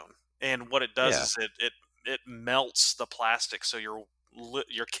acetone, and what it does Yeah. is it melts the plastic, so you're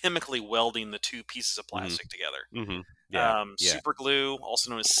chemically welding the two pieces of plastic together. Mhm. Yeah. Super glue, also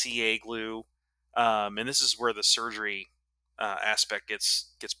known as CA glue, and this is where the surgery aspect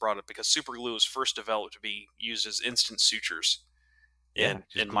gets brought up, because super glue was first developed to be used as instant sutures Yeah.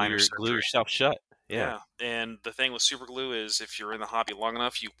 Just in minor glue surgery. yourself shut. Yeah. Yeah, and the thing with super glue is if you're in the hobby long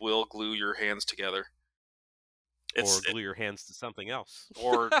enough, you will glue your hands together. Or glue your hands to something else.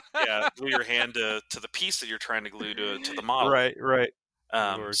 Glue your hand to the piece that you're trying to glue to the model. Right. Or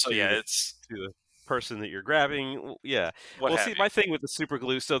So to it's the person that you're grabbing. Yeah. what Well, have see, you. my thing with the super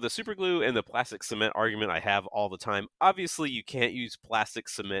glue. So the super glue and the plastic cement argument I have all the time. Obviously, you can't use plastic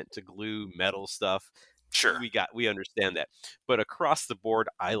cement to glue metal stuff. Sure. We understand that, but across the board,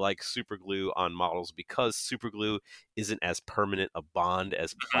 I like super glue on models because super glue isn't as permanent a bond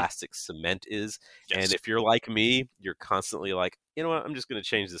as plastic cement is. Yes. And if you're like me, you're constantly like, you know what, I'm just going to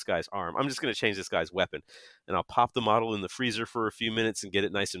change this guy's arm, I'm just going to change this guy's weapon, and I'll pop the model in the freezer for a few minutes and get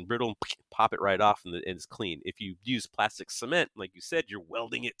it nice and brittle, and pop it right off, and it's clean. If you use plastic cement, like you said, you're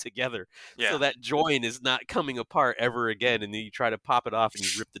welding it together, so that joint is not coming apart ever again, and then you try to pop it off and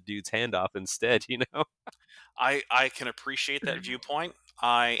you rip the dude's hand off instead, I can appreciate that viewpoint.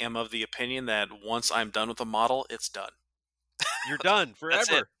 I am of the opinion that once I'm done with a model, it's done. You're done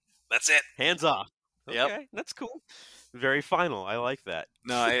forever. That's it. Hands off. Yep. Okay, that's cool. Very final. I like that.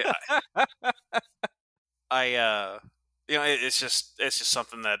 No, it's just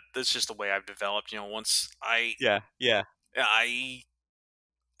something that it's just the way I've developed. Once I don't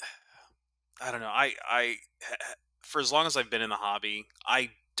know. For as long as I've been in the hobby,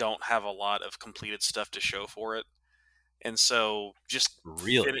 I don't have a lot of completed stuff to show for it, and so just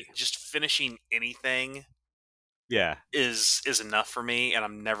finishing anything, is enough for me, and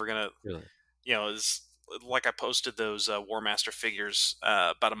I'm never gonna, is like I posted those War Master figures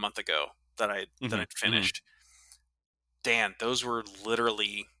about a month ago that I'd finished. Dan, those were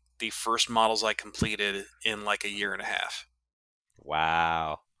literally the first models I completed in like a year and a half.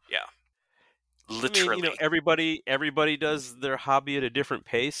 Wow. Yeah. Literally. I mean, everybody does their hobby at a different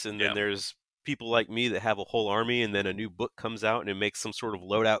pace, and then there's people like me that have a whole army and then a new book comes out and it makes some sort of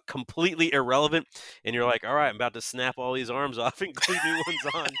loadout completely irrelevant. And you're like, all right, I'm about to snap all these arms off and glue new ones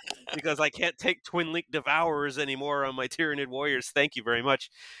on because I can't take Twin Link Devourers anymore on my Tyranid Warriors. Thank you very much.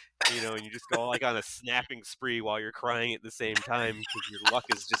 And you just go like on a snapping spree while you're crying at the same time because your luck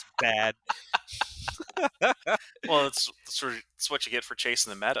is just bad. Well, that's what you get for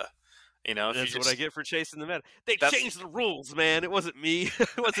chasing the meta. That's what I get for chasing the meta. They changed the rules, man. It wasn't me.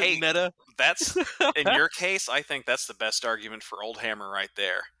 It wasn't meta. That's in your case. I think that's the best argument for Old Hammer right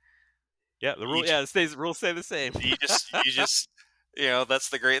there. Yeah, the rule. The rules stay the same. You just. That's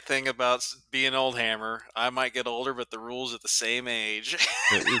the great thing about being Old Hammer. I might get older, but the rules are the same age.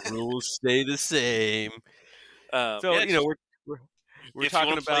 The rules stay the same. We're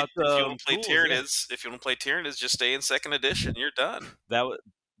talking about if you want to play Tyranids. If you want to play Tyranids, just stay in 2nd edition. You're done.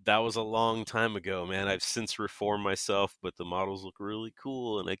 That was a long time ago, man. I've since reformed myself, but the models look really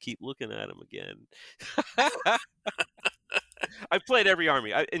cool, and I keep looking at them again. I've played every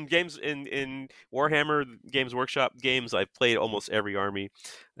army in games in Warhammer Games Workshop games. I've played almost every army,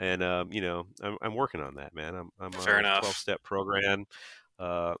 and I'm working on that, man. I'm Fair on enough. a 12-step program.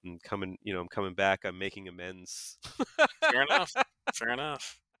 I'm coming back. I'm making amends. Fair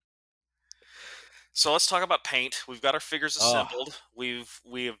enough. So let's talk about paint. We've got our figures assembled. We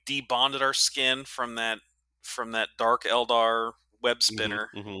have debonded our skin from that Dark Eldar web spinner,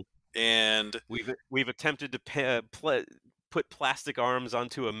 and we've attempted to put plastic arms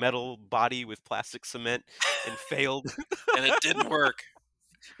onto a metal body with plastic cement and failed. And it didn't work.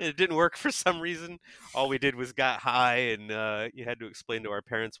 It didn't work for some reason. All we did was got high, and you had to explain to our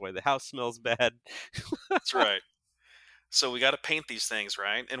parents why the house smells bad. That's right. So we got to paint these things,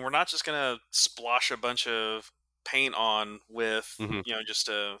 right? And we're not just going to splosh a bunch of paint on with, just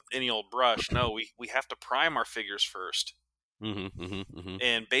any old brush. No, we have to prime our figures first.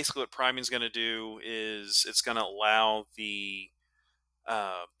 And basically what priming is going to do is it's going to allow the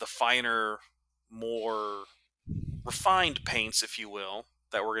finer, more refined paints, if you will,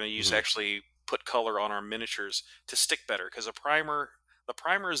 that we're going to use to actually put color on our miniatures to stick better. Because the primer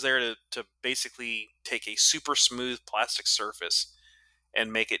is there to basically take a super smooth plastic surface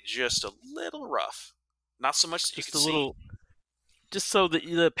and make it just a little rough. Not so much that you can see. Just so that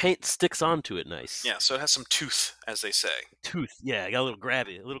the paint sticks onto it nice. Yeah, so it has some tooth, as they say. Tooth, yeah. Got a little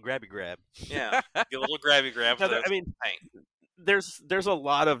grabby grab. Yeah, get a little grabby grab. Paint. There's a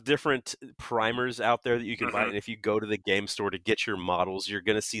lot of different primers out there that you can buy, and if you go to the game store to get your models, you're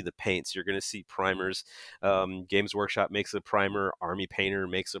going to see the paints, you're going to see primers. Games Workshop makes a primer, Army Painter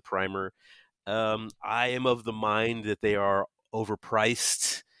makes a primer. I am of the mind that they are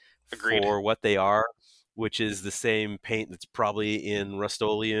overpriced for what they are, which is the same paint that's probably in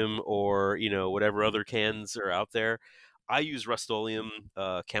Rust-Oleum or whatever other cans are out there. I use Rust-Oleum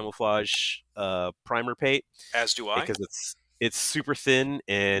camouflage primer paint, as do I, because it's super thin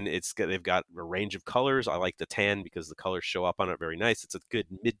and they've got a range of colors. I like the tan because the colors show up on it very nice. It's a good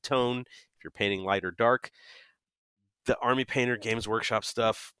mid-tone if you're painting light or dark. The Army Painter Games Workshop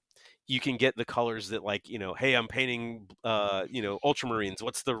stuff, you can get the colors that hey, I'm painting Ultramarines.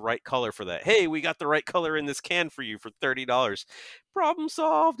 What's the right color for that? Hey, we got the right color in this can for you for $30. Problem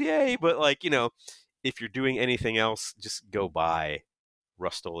solved, yay. But if you're doing anything else, just go buy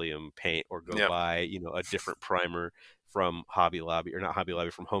Rust-Oleum paint or go buy a different primer from Hobby Lobby, or not Hobby Lobby,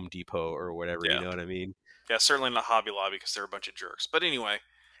 from Home Depot or whatever. You know what I mean? Yeah, certainly not Hobby Lobby because they're a bunch of jerks. But anyway,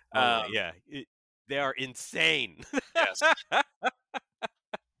 they are insane. Yes.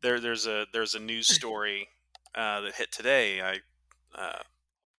 There's a news story that hit today.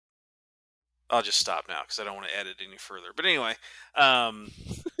 I'll just stop now because I don't want to edit any further. But anyway,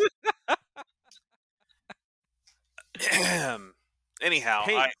 anyhow,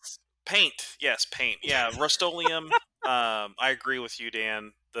 paint. Yes, paint. Yeah, Rust-Oleum. I agree with you,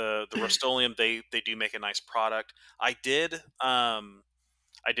 Dan. The Rust-Oleum, they do make a nice product. I did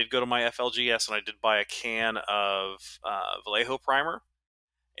go to my FLGS and I did buy a can of Vallejo primer,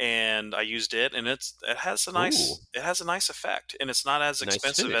 and I used it, and it has a nice effect, and it's not as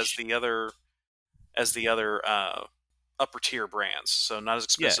expensive as the other upper tier brands. So not as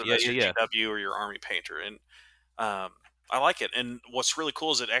expensive as your GW or your Army Painter, and I like it. And what's really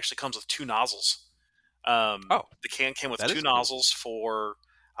cool is it actually comes with 2 nozzles. The can came with 2 nozzles for,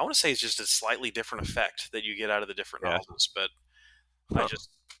 I want to say it's just a slightly different effect that you get out of the different nozzles, but I just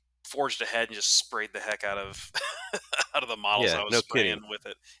forged ahead and just sprayed the heck out of out of the models I was spraying with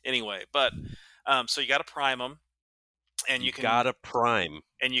it. Anyway, but so you got to prime them, and you can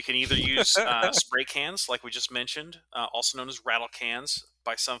either use spray cans like we just mentioned, also known as rattle cans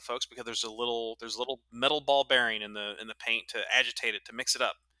by some folks, because there's a little metal ball bearing in the paint to agitate it, to mix it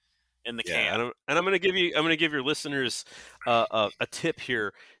up. in the Yeah, can. and I'm gonna give your listeners a tip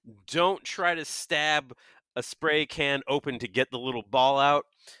here. Don't try to stab a spray can open to get the little ball out.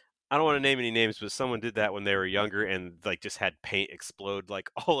 I don't want to name any names, but someone did that when they were younger and like just had paint explode like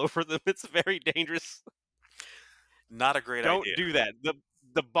all over them. It's very dangerous. Not a great Don't idea. do that.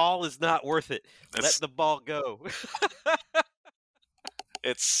 The ball is not worth it. Let the ball go.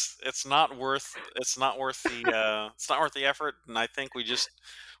 It's not worth the effort. And I think we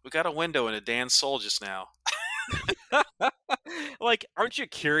got a window into Dan's soul just now. Like, aren't you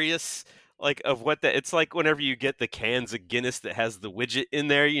curious? Like of what that? It's like whenever you get the cans of Guinness that has the widget in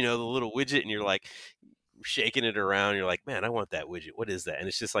there, you know, the little widget, and you're like shaking it around. You're like, man, I want that widget. What is that? And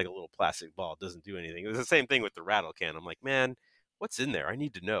it's just like a little plastic ball. It doesn't do anything. It was the same thing with the rattle can. I'm like, man, what's in there? I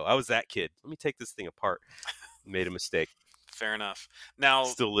need to know. I was that kid. Let me take this thing apart. Made a mistake. Fair enough. Now,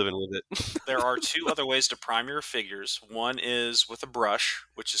 Still living with it. there are two other ways to prime your figures. One is with a brush,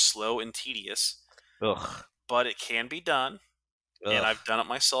 which is slow and tedious, Ugh. but it can be done. And Ugh. I've done it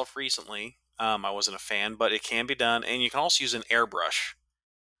myself recently. I wasn't a fan, but it can be done. And you can also use an airbrush.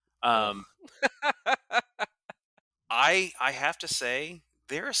 I have to say,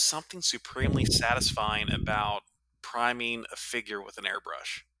 there is something supremely satisfying about priming a figure with an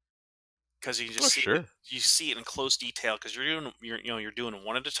airbrush, because you just you see it in close detail, because you're doing it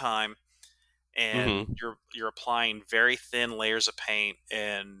one at a time, and you're applying very thin layers of paint,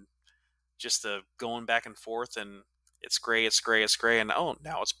 and just the going back and forth, and it's gray, and oh,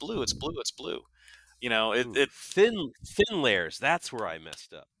 now it's blue. You know, thin layers. That's where I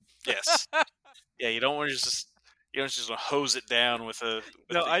messed up. Yes. Yeah, you don't want to just hose it down with a.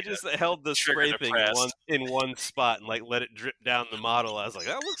 No, I just held the spray thing in one spot and like let it drip down the model. I was like,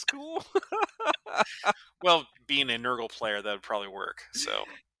 that looks cool. Well, being a Nurgle player, that would probably work. So,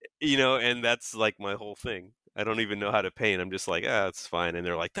 you know, and that's like my whole thing. I don't even know how to paint. I'm just like, it's fine. And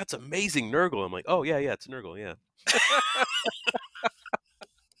they're like, that's amazing, Nurgle. I'm like, oh yeah, it's Nurgle, yeah.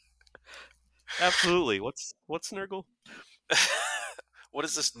 Absolutely. What's Nurgle? What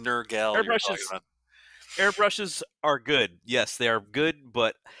is this Nurgle? Airbrushes are good. Yes, they are good,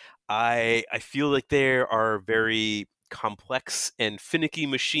 but I feel like they are very complex and finicky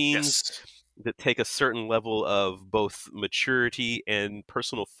machines that take a certain level of both maturity and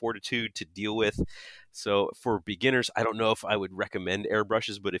personal fortitude to deal with. So for beginners, I don't know if I would recommend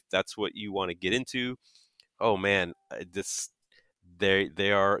airbrushes, but if that's what you want to get into, oh man,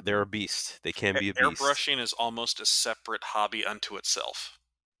 they're a beast. They can be a beast. Airbrushing is almost a separate hobby unto itself.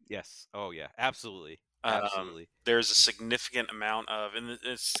 Yes. Oh yeah, absolutely. Absolutely. There's a significant amount of, and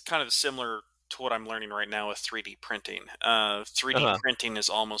it's kind of similar to what I'm learning right now with 3D printing. 3D printing is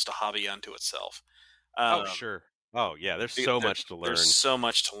almost a hobby unto itself. Oh, sure. Oh, yeah. There's so much to learn. There's so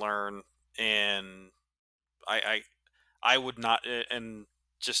much to learn, and I would not, and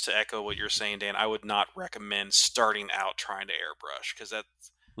just to echo what you're saying, Dan, I would not recommend starting out trying to airbrush, because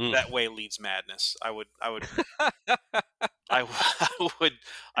that way leads madness. I would I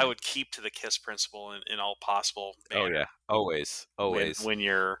would keep to the KISS principle in all possible manner. Oh yeah, always. When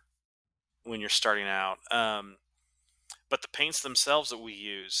you're starting out. But the paints themselves that we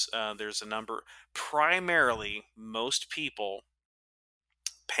use, there's a number. Primarily, most people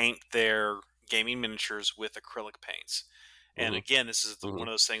paint their gaming miniatures with acrylic paints. And again, this is one of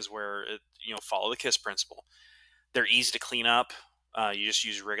those things where follow the KISS principle. They're easy to clean up. You just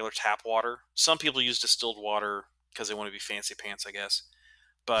use regular tap water. Some people use distilled water because they want to be fancy pants, I guess.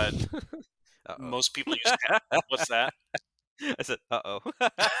 But most people use what's that? I said, uh-oh.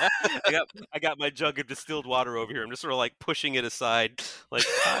 I got my jug of distilled water over here. I'm just sort of like pushing it aside, like,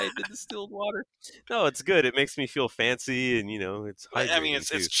 hi, the distilled water. No, it's good. It makes me feel fancy, and it's hydrating. I mean,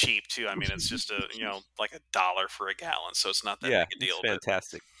 it's cheap too. I mean, it's just like $1 for a gallon, so it's not that big a deal. It's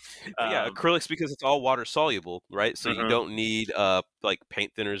fantastic. Yeah, acrylics, because it's all water soluble, right? So you don't need like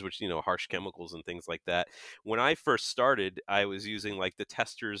paint thinners, which harsh chemicals and things like that. When I first started, I was using like the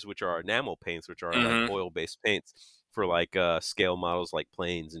testers, which are enamel paints, which are like oil-based paints for like scale models like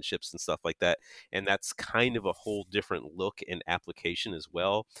planes and ships and stuff like that. And that's kind of a whole different look and application as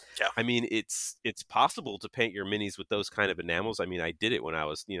well. Yeah. I mean, it's possible to paint your minis with those kind of enamels. I mean, I did it when I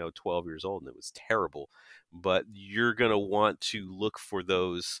was 12 years old, and it was terrible. But you're going to want to look for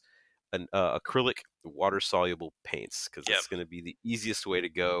those acrylic water-soluble paints, because it's going to be the easiest way to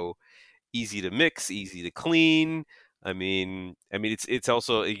go. Easy to mix, easy to clean. I mean, it's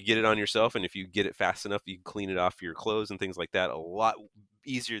also, you get it on yourself, and if you get it fast enough, you can clean it off your clothes and things like that a lot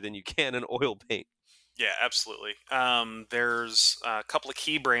easier than you can an oil paint. Yeah, absolutely. There's a couple of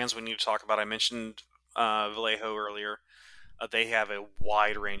key brands we need to talk about. I mentioned Vallejo earlier. They have a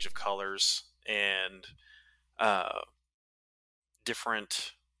wide range of colors and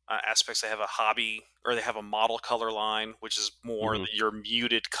different aspects. They have a hobby, or they have a model color line, which is more Mhm. your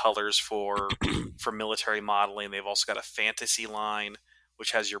muted colors for military modeling. They've also got a fantasy line,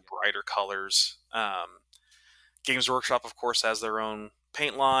 which has your brighter colors. Games Workshop, of course, has their own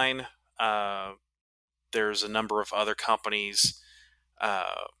paint line. There's a number of other companies.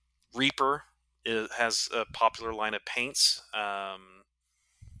 Uh, Reaper has a popular line of paints.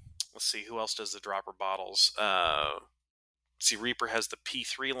 Let's see, who else does the dropper bottles? See, Reaper has the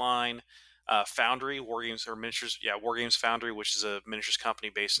P3 line. Foundry, Wargames or Miniatures, Wargames Foundry, which is a miniatures company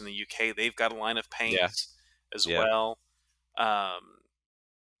based in the UK. They've got a line of Yeah. paints as Yeah. well.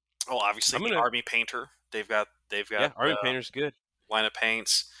 Obviously I'm the gonna. Army Painter. They've got Yeah, Army Painter's good. line of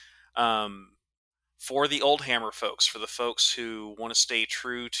paints. For the old Hammer folks, for the folks who want to stay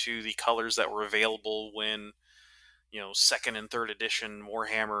true to the colors that were available when, second and third edition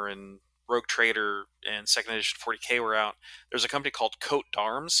Warhammer and Rogue Trader and second edition 40K were out, there's a company called Coat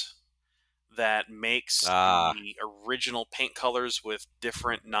d'Arms that makes Ah. the original paint colors with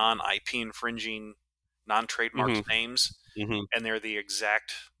different non-IP infringing, non-trademarked names, and they're the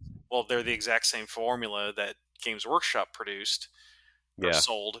exact same formula that Games Workshop produced or Yeah.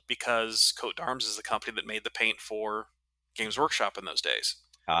 sold, because Coat d'Arms is the company that made the paint for Games Workshop in those days.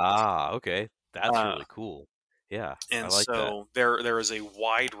 Ah, okay. That's Uh, really cool. Yeah, I And like that. so there is a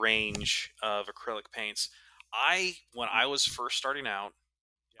wide range of acrylic paints. When I was first starting out,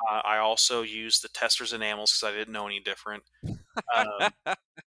 I also used the Testors enamels because I didn't know any different.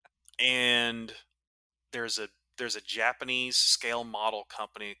 And there's a Japanese scale model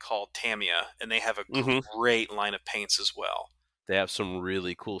company called Tamiya, and they have a Mhm. great line of paints as well. They have some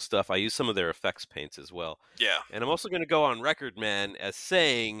really cool stuff. I use some of their effects paints as well. Yeah. And I'm also going to go on record, man, as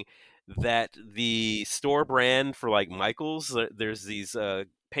saying that the store brand for like Michaels, there's these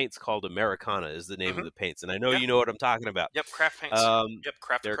paints called Americana is the name of Mhm. the paints, and I know Yeah. you know what I'm talking about. Yep, craft paints. Yep,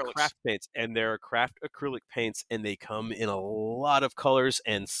 craft They're acrylics. craft paints, and they're craft acrylic paints, and they come in a lot of colors,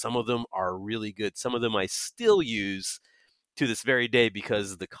 and some of them are really good. Some of them I still use to this very day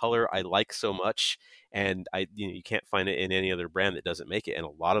because the color I like so much, and you can't find it in any other brand that doesn't make it, and a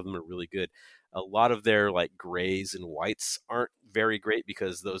lot of them are really good. A lot of their like grays and whites aren't very great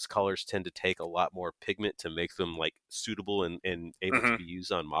because those colors tend to take a lot more pigment to make them like suitable and able to Mhm. be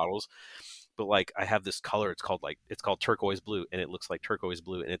used on models. But like I have this color, it's called turquoise blue, and it looks like turquoise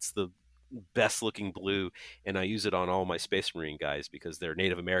blue, and it's the best looking blue, and I use it on all my Space Marine guys because they're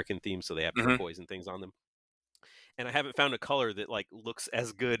Native American themed, so they have Mhm. turquoise and things on them. And I haven't found a color that like looks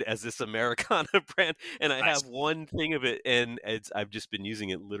as good as this Americana brand. And I Nice. have one thing of it, and I've just been using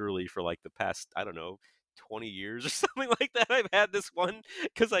it literally for like the past, I don't know, 20 years or something like that. I've had this one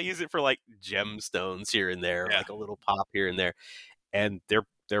because I use it for like gemstones here and there, Yeah. like a little pop here and there, and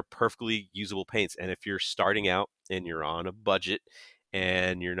they're perfectly usable paints. And if you're starting out and you're on a budget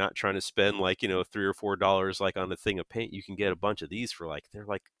and you're not trying to spend like $3 or $4 like on a thing of paint, you can get a bunch of these for like they're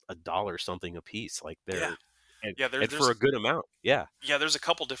like $1 something a piece. Like Yeah. and, Yeah, and for a good amount. Yeah. Yeah, there's a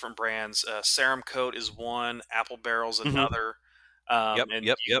couple different brands. Serum Coat is one, Apple Barrel's Mhm. another, Yep. and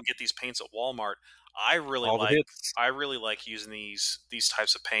Yep. you Yep. can get these paints at Walmart. I really All the like hits. I really like using these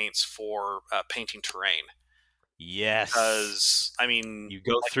types of paints for painting terrain, Yes. because I mean, You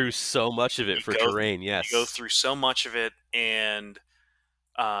go through so much of it you for go terrain. you go Yes. through so much of it, and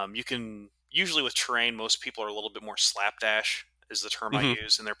you can usually with terrain, most people are a little bit more slapdash is the term I Mhm.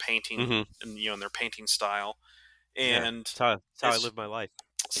 use in their painting, Mhm. and in their painting style, Yeah. and That's how I it's live my life.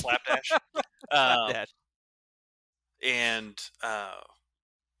 slapdash. Um, Slapdash. and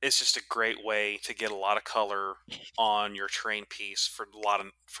it's just a great way to get a lot of color on your terrain piece for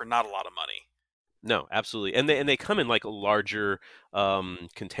not a lot of money. No, absolutely. And they come in like larger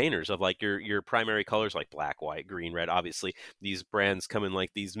containers of like your primary colors like black, white, green, red. Obviously, these brands come in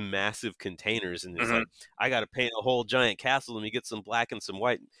like these massive containers, and it's Mhm. like I got to paint a whole giant castle. Let me get some black and some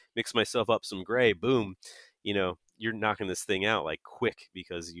white, mix myself up some gray. Boom, you're knocking this thing out like quick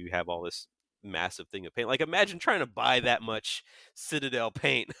because you have all this massive thing of paint. Like imagine trying to buy that much Citadel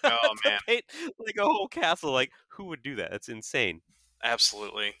paint Oh to man, paint like a whole castle. Like who would do that? That's insane.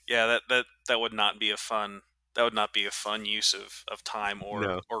 absolutely. Yeah, that would not be a fun use of time No. or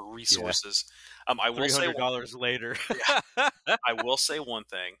Yeah. resources. I will say $300 later. I will say one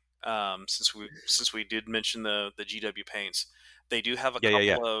thing. Since we did mention the GW paints, they do have a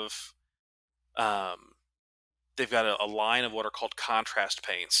Yeah. couple of um, they've got a line of what are called contrast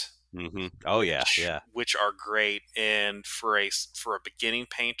paints, Oh yeah, yeah. which are great. And for a beginning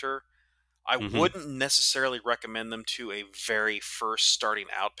painter, I Mhm. wouldn't necessarily recommend them to a very first starting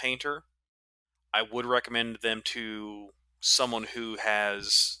out painter. I would recommend them to someone who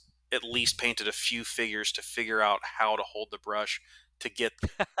has at least painted a few figures to figure out how to hold the brush, to get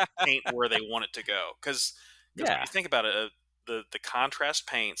paint where they want it to go. Because when Yeah. you think about it, the contrast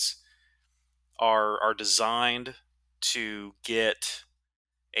paints are designed to get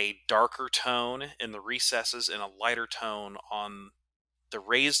a darker tone in the recesses and a lighter tone on the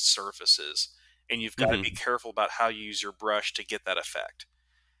raised surfaces, and you've got to Mhm. be careful about how you use your brush to get that effect.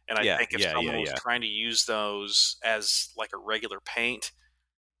 And I Yeah, think if yeah, yeah, someone was yeah. trying to use those as like a regular paint,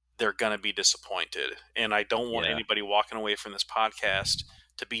 they're going to be disappointed. And I don't want Yeah. anybody walking away from this podcast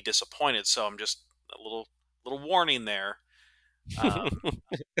to be disappointed. So I'm just a little warning there.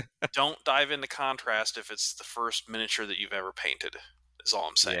 Don't dive into contrast if it's the first miniature that you've ever painted. Is all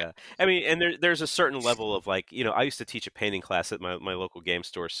I'm saying. Yeah. I mean, and there's a certain level of like, I used to teach a painting class at my local game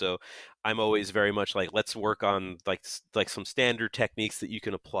store, so I'm always very much like, let's work on like some standard techniques that you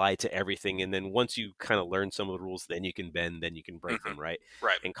can apply to everything, and then once you kind of learn some of the rules, then you can bend, then you can break Mhm. them, right?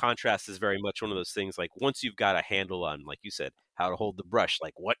 Right. And contrast is very much one of those things like once you've got a handle on, like you said, how to hold the brush,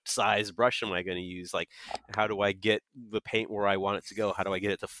 like what size brush am I going to use? Like how do I get the paint where I want it to go? How do I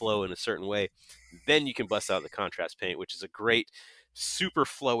get it to flow in a certain way? Then you can bust out the contrast paint, which is a great super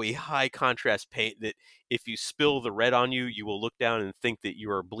flowy, high contrast paint that if you spill the red on you, you will look down and think that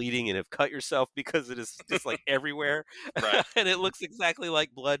you are bleeding and have cut yourself because it is just like everywhere. Right. And it looks exactly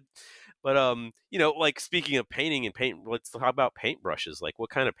like blood. But like speaking of painting and paint, how about paintbrushes? Like what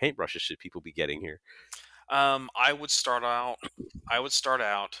kind of paintbrushes should people be getting here? I would start out. I would start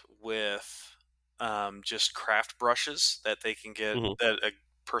out with just craft brushes that they can get Hmm. that a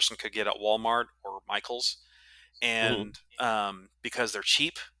person could get at Walmart or Michaels, Hmm. and because they're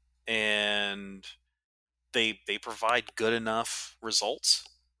cheap and they provide good enough results.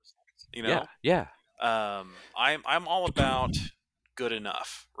 You Yeah, know, yeah. I'm all about good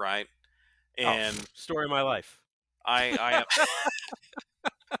enough, right? Oh, And story of my life. I am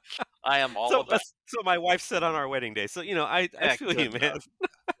I am all So about. that's so my wife said on our wedding day. So I Yeah, feel good you, man.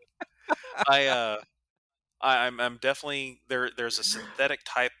 enough. I I'm definitely there. There's a synthetic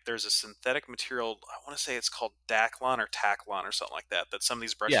type. There's a synthetic material. I want to say it's called Daclon or Taclon or something like that. That some of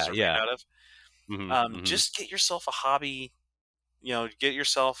these brushes Yeah, are made yeah. out of. Hmm. Hmm. Just get yourself a hobby. Get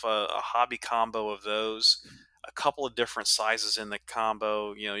yourself a hobby combo of those. A couple of different sizes in the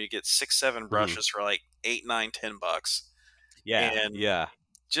combo. You get 6, 7 Hmm. brushes for like 8, 9, $10, Yeah, and yeah.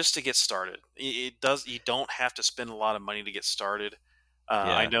 just to get started. It does. You don't have to spend a lot of money to get started.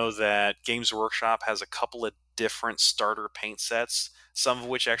 I Yeah. know that Games Workshop has a couple of different starter paint sets, some of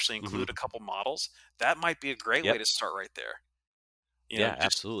which actually Hmm. include a couple models. That might be a great way Yep. to start right there. Yeah, Just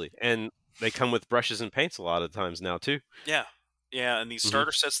absolutely. And they come with brushes and paints a lot of times now too. yeah, yeah. And these Hmm.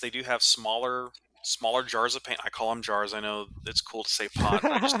 starter sets, they do have smaller jars of paint. I call them jars. I know it's cool to say pot,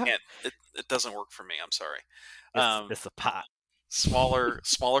 but I just can't. It doesn't work for me. I'm sorry. it's Um, it's a pot.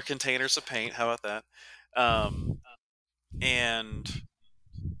 smaller containers of paint. How about that? And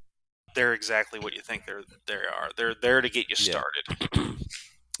they're exactly what you think they are. They're there to get you Yeah. started.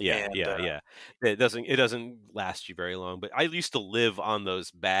 Yeah, And yeah, yeah. It doesn't last you very long. But I used to live on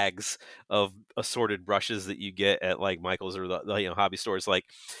those bags of assorted brushes that you get at like Michael's or the hobby stores. Like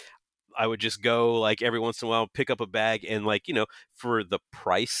I would just go like every once in a while, pick up a bag, and like for the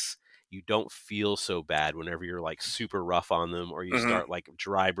price, you don't feel so bad whenever you're like super rough on them or you mhm, start like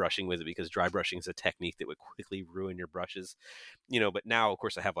dry brushing with it, because dry brushing is a technique that would quickly ruin your brushes. But now of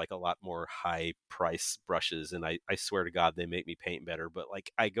course I have like a lot more high price brushes, and I swear to God they make me paint better. But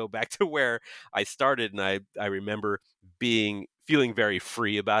like I go back to where I started, and I remember feeling very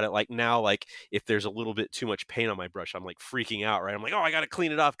free about it. Like now, like if there's a little bit too much paint on my brush, I'm like freaking out, right? I'm like, oh, I got to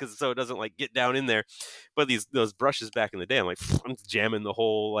clean it off because so it doesn't like get down in there. But those brushes back in the day, I'm like, I'm jamming the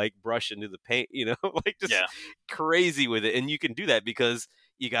whole like brush into the paint, like just yeah, crazy with it. And you can do that because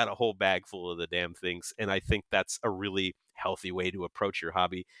you got a whole bag full of the damn things. And I think that's a really healthy way to approach your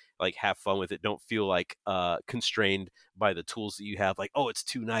hobby. Like have fun with it. Don't feel like constrained by the tools that you have. Like, oh, it's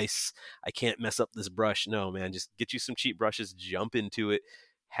too nice, I can't mess up this brush. No, man, just get you some cheap brushes, jump into it,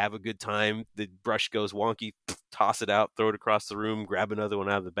 have a good time. The brush goes wonky, toss it out, throw it across the room, grab another one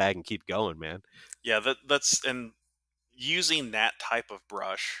out of the bag, and keep going, man. yeah. That's and using that type of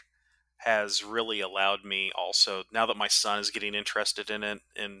brush has really allowed me also, now that my son is getting interested in it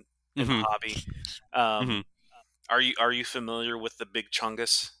in the Hmm. hobby. Hmm. Um, are you familiar with the Big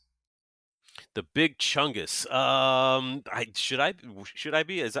Chungus? The big chungus. I should I be? Should I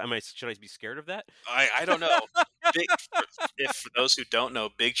be scared of that? I don't know. Big, if for those who don't know,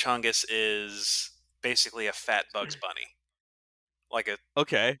 Big Chungus is basically a fat Bugs Bunny. Like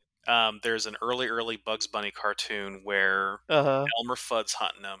Okay. there's an early Bugs Bunny cartoon where Uh huh. Elmer Fudd's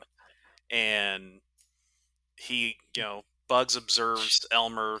hunting him, and he, Bugs observes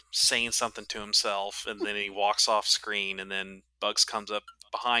Elmer saying something to himself, and then he walks off screen, and then Bugs comes up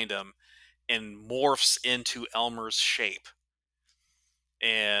behind him and morphs into Elmer's shape.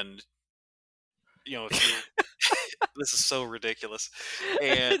 And if you this is so ridiculous.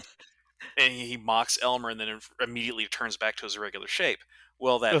 And he mocks Elmer, and then immediately turns back to his regular shape.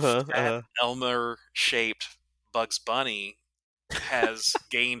 Well, that fat Elmer-shaped Bugs Bunny has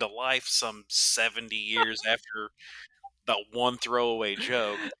gained a life some 70 years after that one throwaway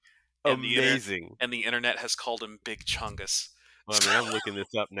joke. And Amazing. The internet has called him Big Chungus. Well, I mean, I'm looking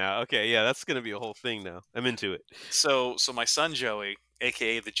this up now. Okay, yeah, that's going to be a whole thing now. I'm into it. So my son Joey,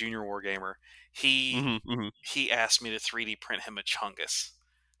 aka the Junior Wargamer, he asked me to 3D print him a Chungus.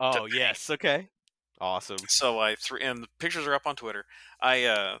 Oh, yes. Okay. Awesome. So and the pictures are up on Twitter.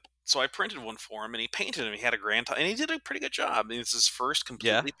 So I printed one for him, and he painted him. He had a grand time, and he did a pretty good job. I mean, it's his first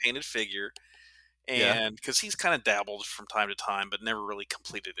completely painted figure, and because he's kind of dabbled from time to time, but never really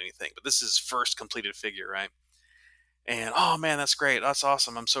completed anything. But this is his first completed figure, right? And oh man, that's great. That's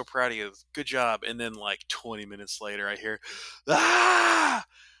awesome. I'm so proud of you. Good job. And then like 20 minutes later, I hear, ah!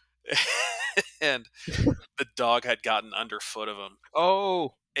 And the dog had gotten underfoot of him.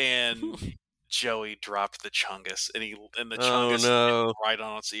 Oh. And Joey dropped the Chungus, and the Chungus hit right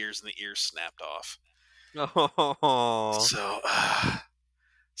on its ears, and the ears snapped off. Oh.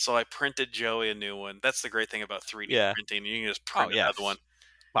 So I printed Joey a new one. That's the great thing about 3D printing. You can just print another one.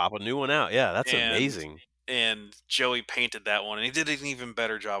 Pop a new one out. Yeah, that's amazing. And Joey painted that one, and he did an even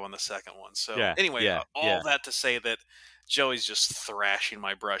better job on the second one. So anyway, all that to say that Joey's just thrashing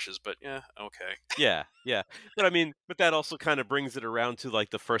my brushes, but okay. Yeah. But I mean, that also kind of brings it around to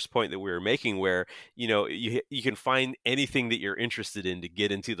like the first point that we were making, where you can find anything that you're interested in to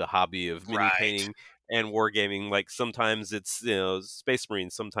get into the hobby of mini painting and wargaming. Like sometimes it's Space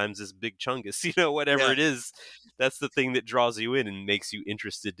Marines, sometimes it's Big Chungus, whatever it is. That's the thing that draws you in and makes you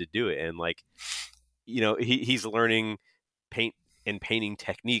interested to do it. And like, he's learning paint and painting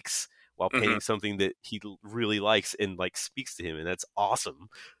techniques while painting something that he really likes and like speaks to him, and that's awesome.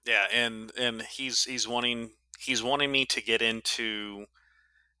 Yeah, and he's wanting me to get into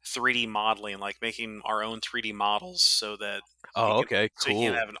 3D modeling, like making our own 3D models, so that cool. So he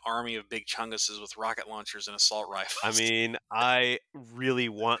can have an army of Big Chunguses with rocket launchers and assault rifles. I mean, I really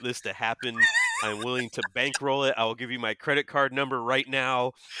want this to happen. I'm willing to bankroll it. I will give you my credit card number right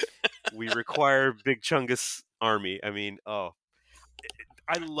now. We require Big Chungus army. I mean,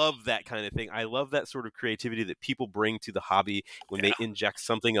 I love that kind of thing. I love that sort of creativity that people bring to the hobby when they inject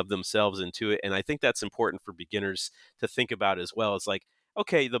something of themselves into it. And I think that's important for beginners to think about as well. It's like,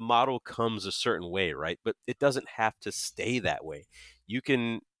 okay, the model comes a certain way, right? But it doesn't have to stay that way. You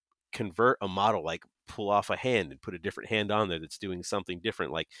can convert a model, like pull off a hand and put a different hand on there that's doing something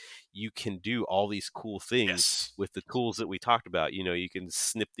different. Like you can do all these cool things with the tools that we talked about. You can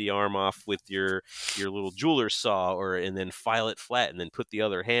snip the arm off with your little jeweler's saw, and then file it flat and then put the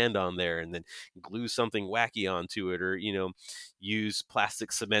other hand on there and then glue something wacky onto it, or use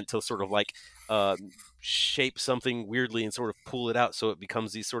plastic cement to sort of like shape something weirdly and sort of pull it out so it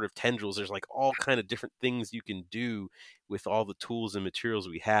becomes these sort of tendrils. There's like all kind of different things you can do with all the tools and materials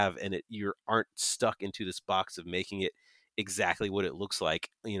we have, and you aren't stuck into this box of making it exactly what it looks like,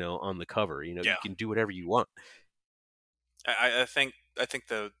 on the cover. You can do whatever you want. I think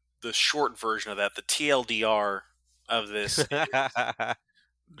the short version of that, the TLDR of this, is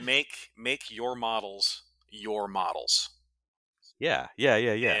make your models your models. Yeah.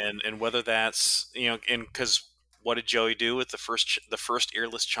 And whether that's and because what did Joey do with the first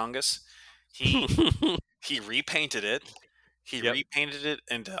earless Chungus? He repainted it. He repainted it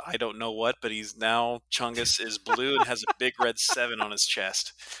into I don't know what, but he's now Chungus is blue and has a big red 7 on his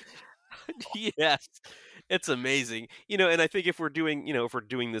chest. Yes. It's amazing. And I think if we're doing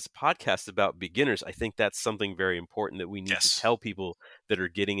this podcast about beginners, I think that's something very important that we need to tell people that are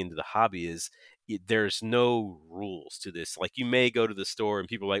getting into the hobby is there's no rules to this. Like you may go to the store and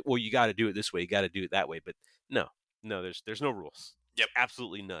people are like, well, you got to do it this way, you got to do it that way. But no, there's no rules. Yep.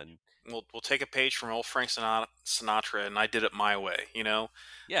 Absolutely none. We'll take a page from old Frank Sinatra, and I did it my way,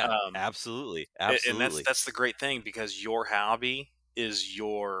 Yeah, absolutely. And that's the great thing, because your hobby is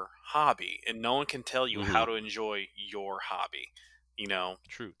your hobby, and no one can tell you how to enjoy your hobby.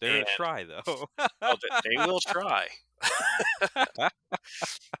 True. They're gonna try though. They will try.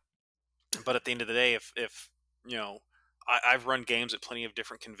 But at the end of the day, if I've run games at plenty of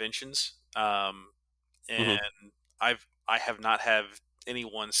different conventions, and I have not had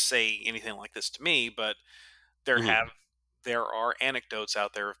anyone say anything like this to me, but there are anecdotes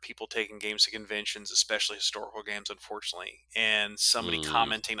out there of people taking games to conventions, especially historical games, unfortunately, and somebody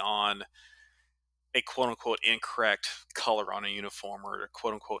commenting on a quote unquote incorrect color on a uniform or a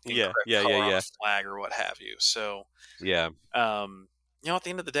quote unquote Yeah, incorrect yeah, yeah, color on a yeah, flag or what have you. So, yeah, at the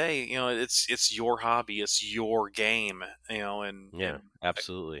end of the day, it's your hobby, it's your game, and yeah.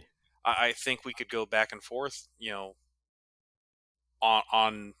 Absolutely. I think we could go back and forth,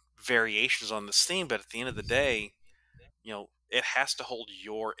 on variations on this theme, but at the end of the day, it has to hold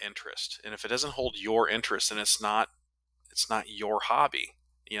your interest. And if it doesn't hold your interest, then it's not your hobby.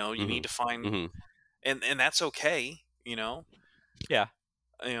 You need Hmm. to find, Hmm. and that's okay. You know, Yeah.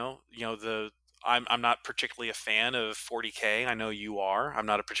 the I'm not particularly a fan of 40K. I know you are. I'm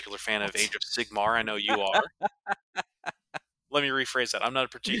not a particular fan of What? Age of Sigmar. I know you are. Let me rephrase that. I'm not a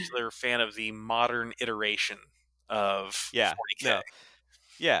particular fan of the modern iteration of Yeah. 40K. No.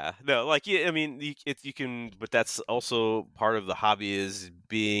 Yeah, no, like yeah, I mean, you can, but that's also part of the hobby is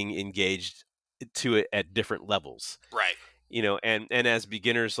being engaged to it at different levels, Right. and as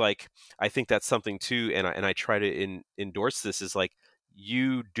beginners, like I think that's something too, and I try to endorse this is like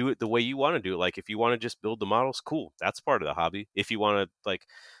you do it the way you want to do it. Like if you want to just build the models, cool, that's part of the hobby. If you want to like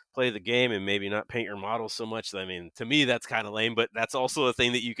play the game and maybe not paint your models so much, I mean, to me that's kind of lame, but that's also a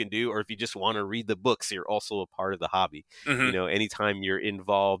thing that you can do. Or if you just want to read the books, you're also a part of the hobby. Hmm. Anytime you're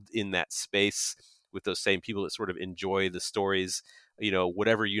involved in that space with those same people that sort of enjoy the stories,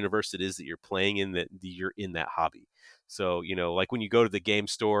 whatever universe it is that you're playing in, that you're in that hobby. So, like when you go to the game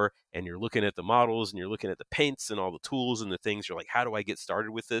store and you're looking at the models and you're looking at the paints and all the tools and the things, you're like, how do I get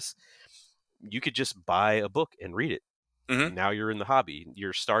started with this? You could just buy a book and read it. Hmm. Now you're in the hobby.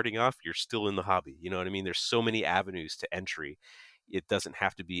 You're starting off, you're still in the hobby. You know what I mean? There's so many avenues to entry. It doesn't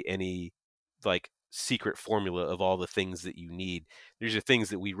have to be any like secret formula of all the things that you need. These are things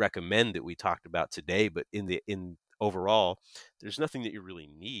that we recommend that we talked about today, but in overall, there's nothing that you really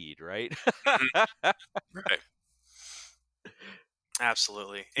need, right? Hmm. Right.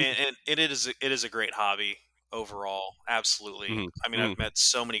 Absolutely, and it is a great hobby overall. Absolutely. Mhm, I mean, I've mhm. met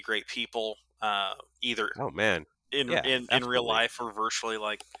so many great people, either Oh man. in Yeah, in real absolutely. life or virtually.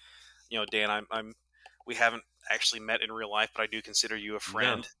 Like, Dan, I'm we haven't actually met in real life, but I do consider you a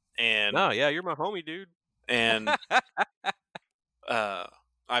No. friend, and No, yeah, you're my homie, dude. and uh,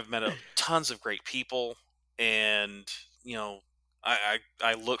 I've met tons of great people, and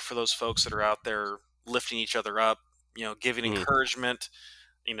I look for those folks that are out there lifting each other up, giving Mhm, encouragement,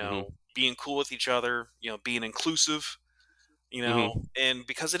 mhm, being cool with each other, being inclusive, mhm. and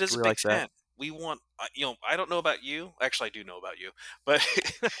because it is a We big like that. tent, we want, I don't know about you. Actually, I do know about you, but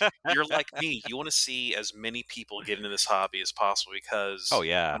you're like me. You want to see as many people get into this hobby as possible Oh because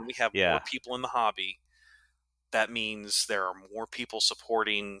yeah. when we have more Yeah. people in the hobby, that means there are more people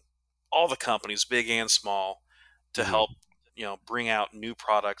supporting all the companies, big and small, to Mhm. help, bring out new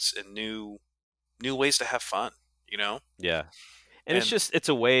products and new ways to have fun, Yeah. And and it's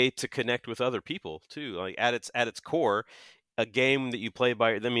a way to connect with other people too. Like at its core, a game that you play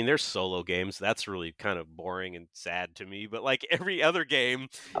by, I mean, there's solo games. That's really kind of boring and sad to me, but like every other game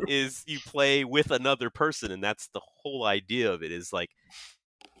is you play with another person, and that's the whole idea of it is like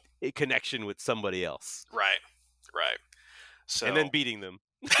a connection with somebody else right, right. and then So, beating them.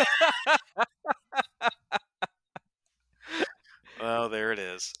 oh, there it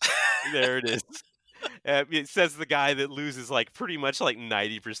is. There it is. It says the guy that loses like pretty much like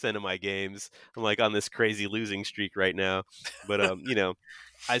 90% of my games. I'm like on this crazy losing streak right now. But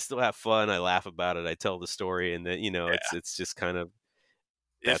I still have fun. I laugh about it. I tell the story, and then it's just kind of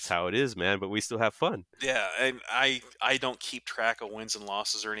that's If how it is, man. But we still have fun. Yeah, and I don't keep track of wins and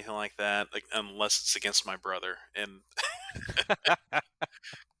losses or anything like that, like unless it's against my brother, and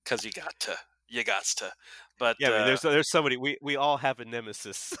because you got to. But Yeah, I mean, there's somebody we all have a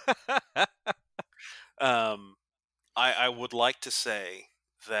nemesis. um, I would like to say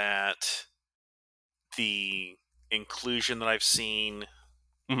that the inclusion that I've seen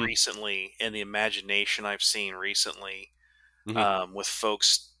Hmm. recently and the imagination I've seen recently, Hmm. with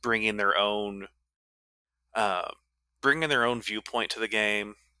folks uh, bringing their own viewpoint to the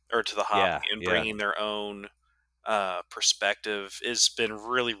game or to the hobby Yeah, and yeah. bringing their own perspective has been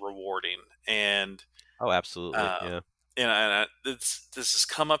really rewarding. And Oh, absolutely. um, Yeah. this has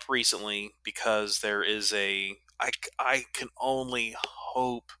come up recently because there is I can only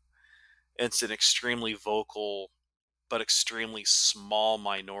hope it's an extremely vocal but extremely small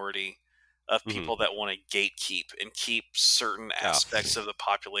minority of Hmm. people that want to gatekeep and keep certain Oh, aspects of the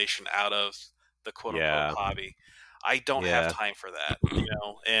population out of the quote unquote yeah. hobby. I don't have Yeah. time for that,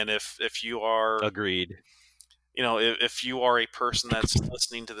 And if you are, Agreed. if you are a person that's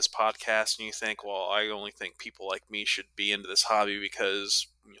listening to this podcast and you think, well, I only think people like me should be into this hobby because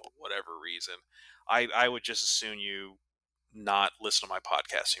whatever reason, I would just assume you not listen to my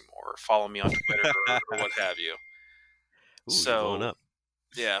podcast anymore, or follow me on Twitter or what have you. Ooh, you're blowing up.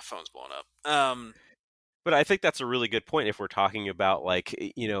 Yeah, phone's blowing up. But I think that's a really good point if we're talking about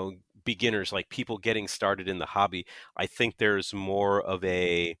beginners, like people getting started in the hobby. I think there's more of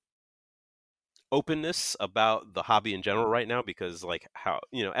a openness about the hobby in general right now, because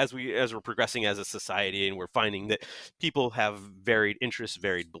as we're progressing as a society, and we're finding that people have varied interests,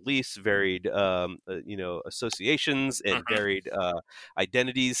 varied beliefs, varied associations, and varied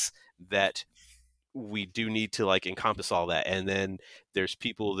identities, that we do need to encompass all that. And then there's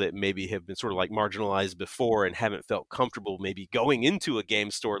people that maybe have been sort of marginalized before and haven't felt comfortable maybe going into a game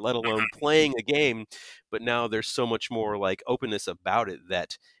store, let alone playing a game. But now there's so much more openness about it,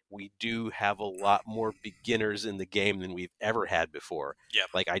 that we do have a lot more beginners in the game than we've ever had before. Yeah.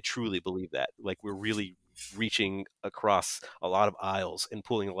 I truly believe that. We're really reaching across a lot of aisles and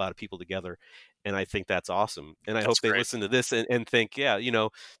pulling a lot of people together. And I think that's awesome. And I hope they listen to this and think,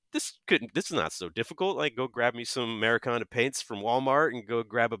 this is not so difficult. Go grab me some Americana paints from Walmart and go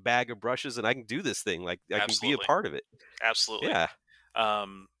grab a bag of brushes, and I can do this thing. I can be a part of it. Absolutely. Yeah. I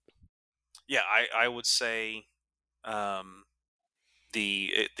would say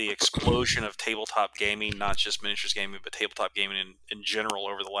the explosion of tabletop gaming, not just miniatures gaming, but tabletop gaming in general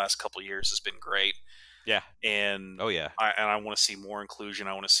over the last couple of years has been great. Yeah. And oh yeah, I want to see more inclusion.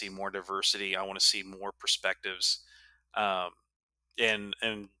 I want to see more diversity. I want to see more perspectives. And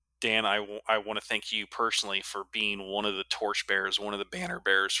Dan, I want to thank you personally for being one of the torchbearers, one of the banner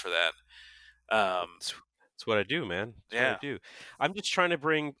bearers for that. That's what I do, man. That's what I do. I'm just trying to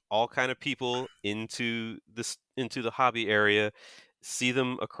bring all kind of people into the hobby area, see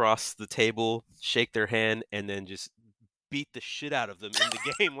them across the table, shake their hand, and then just beat the shit out of them in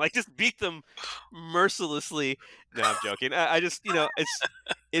the game. Just beat them mercilessly. No, I'm joking. I just,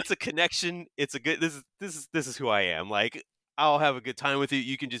 it's a connection. It's a good. This is who I am. I'll have a good time with you.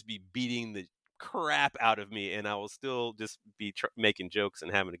 You can just be beating the crap out of me, and I will still just be making jokes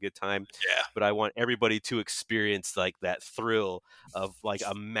and having a good time. Yeah. But I want everybody to experience that thrill of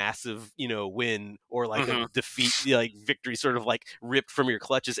a massive win, or a defeat, victory, sort of ripped from your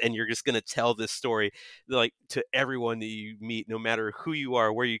clutches, and you're just gonna tell this story to everyone that you meet, no matter who you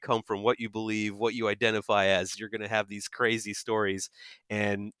are, where you come from, what you believe, what you identify as. You're gonna have these crazy stories,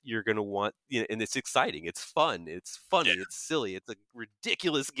 and you're gonna want and it's exciting, it's fun, it's funny, it's silly, it's a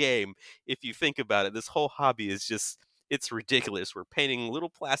ridiculous game. If you think about it, this whole hobby is it's ridiculous. We're painting little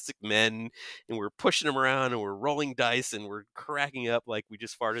plastic men, and we're pushing them around, and we're rolling dice, and we're cracking up like we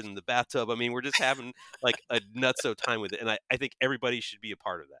just farted in the bathtub. I mean, we're just having a nutso time with it, and I think everybody should be a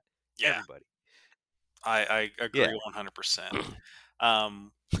part of that. Yeah. Everybody. I agree 100%.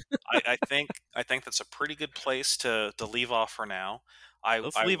 I think that's a pretty good place to leave off for now.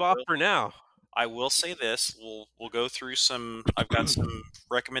 Let's leave off for now. I will say this: we'll go through some. I've got some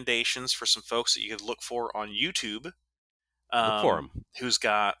recommendations for some folks that you could look for on YouTube. Look for them.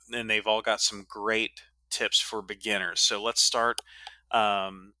 And they've all got some great tips for beginners. So let's start.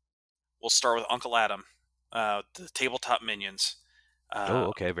 We'll start with Uncle Adam, the Tabletop Minions.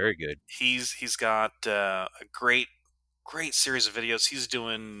 Okay, very good. He's got a great series of videos. He's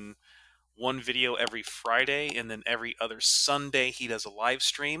doing one video every Friday, and then every other Sunday he does a live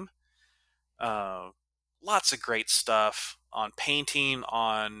stream. Lots of great stuff on painting,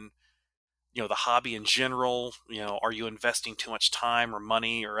 on the hobby in general. Are you investing too much time or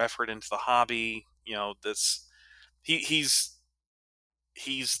money or effort into the hobby? He's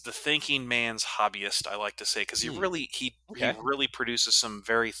the thinking man's hobbyist, I like to say, because he really produces some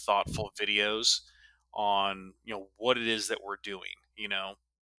very thoughtful videos on what it is that we're doing.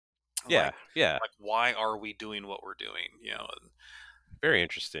 Yeah. Why are we doing what we're doing? Very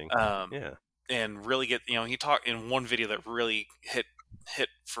interesting. And really get he talked in one video that really hit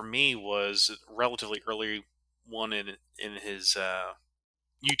for me, was a relatively early one in his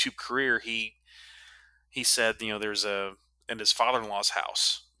YouTube career. He said there's in his father-in-law's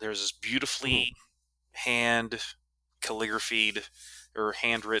house, there's this beautifully hand calligraphied or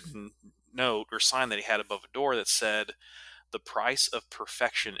handwritten note or sign that he had above a door that said, "The price of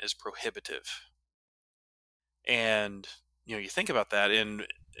perfection is prohibitive." And you think about that, and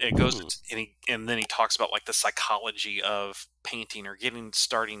it goes and then he talks about the psychology of painting or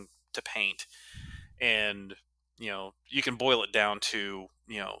starting to paint, and you can boil it down to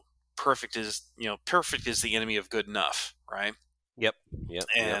perfect is the enemy of good enough, right? Yep.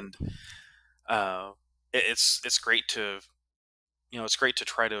 And it's great to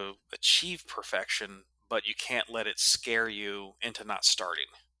try to achieve perfection, but you can't let it scare you into not starting.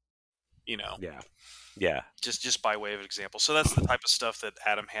 Yeah. Just by way of example. So that's the type of stuff that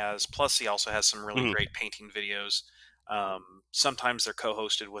Adam has. Plus, he also has some really great painting videos. Sometimes they're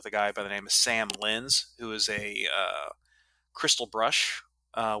co-hosted with a guy by the name of Sam Lenz, who is a Crystal Brush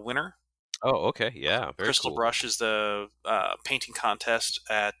winner. Oh, okay. Yeah, very Crystal cool. Brush is the painting contest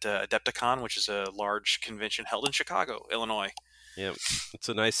at Adepticon, which is a large convention held in Chicago, Illinois. Yeah, it's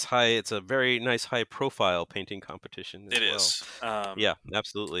a very nice high profile painting competition as It well. is. Yeah,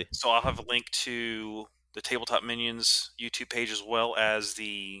 absolutely. So I'll have a link to the Tabletop Minions YouTube page as well as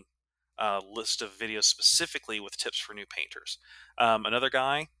the list of videos specifically with tips for new painters. Another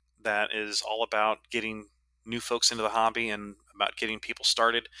guy that is all about getting new folks into the hobby and about getting people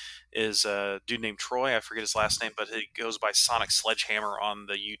started is a dude named Troy. I forget his last name, but he goes by Sonic Sledgehammer on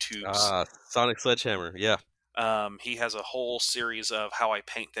the YouTubes. Sonic Sledgehammer. Yeah. He has a whole series of how I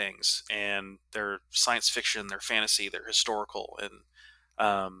paint things, and they're science fiction, they're fantasy, they're historical, and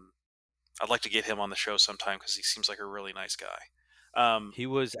I'd like to get him on the show sometime because he seems like a really nice guy. He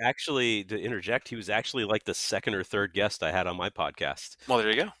was actually, to interject, he was actually like the second or third guest I had on my podcast. Well,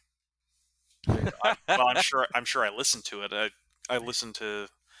 there you go. I'm sure I listened to it. I listened to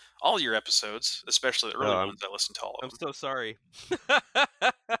all your episodes, especially the early ones. I listened to all of them. I'm so sorry.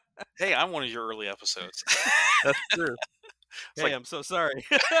 Hey, I'm one of your early episodes. That's true. Hey, I'm so sorry.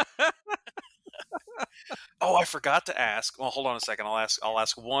 Oh, I forgot to ask. Well, hold on a second. I'll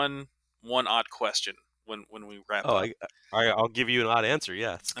ask one odd question when we wrap up. I'll give you an odd answer.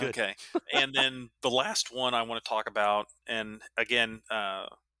 Yeah, it's good. Okay. And then the last one I want to talk about, and again,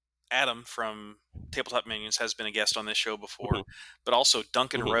 Adam from Tabletop Minions has been a guest on this show before, but also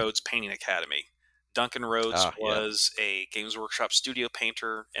Duncan Rhodes Painting Academy. Duncan Rhodes was a Games Workshop studio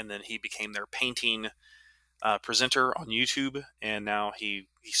painter, and then he became their painting presenter on YouTube, and now he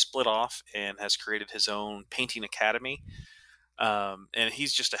split off and has created his own painting academy. And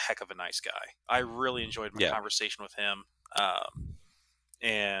he's just a heck of a nice guy. I really enjoyed my conversation with him.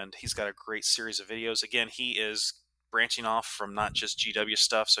 And he's got a great series of videos. Again, he is branching off from not just GW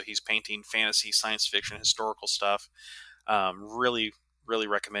stuff, so he's painting fantasy, science fiction, historical stuff. Really, really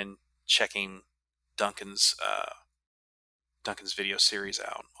recommend checking Duncan's video series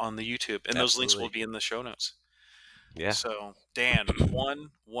out on the YouTube, and those links will be in the show notes. Yeah. So, Dan, one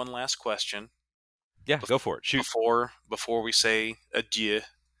last question. Yeah, go for it. Shoot. Before we say adieu.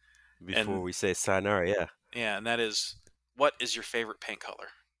 Before we say sayonara, yeah. Yeah, and that is, what is your favorite paint color?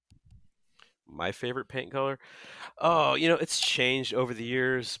 My favorite paint color? Oh, it's changed over the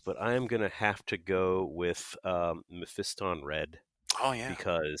years, but I'm going to have to go with Mephiston Red. Oh, yeah.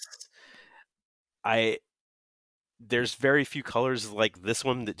 Because there's very few colors like this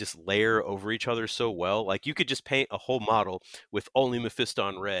one that just layer over each other so well. Like, you could just paint a whole model with only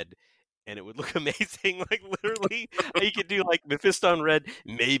Mephiston Red, and it would look amazing. Like, literally, you could do like Mephiston Red,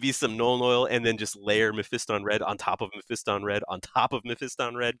 maybe some Nuln Oil, and then just layer Mephiston Red on top of Mephiston Red on top of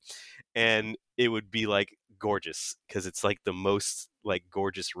Mephiston Red, and it would be like gorgeous because it's like the most like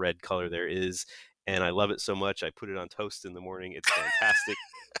gorgeous red color there is, and I love it so much. I put it on toast in the morning. It's fantastic.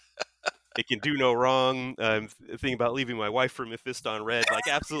 It can do no wrong. I'm thinking about leaving my wife for Mephiston Red. Like,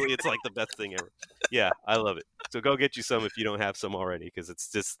 absolutely, it's like the best thing ever. Yeah, I love it. So go get you some if you don't have some already, because it's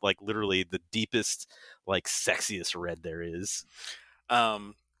just like literally the deepest, like sexiest red there is.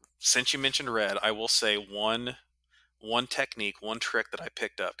 Since you mentioned red, I will say one technique, one trick that I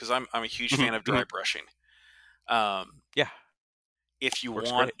picked up, because I'm a huge fan of dry brushing. Yeah. If you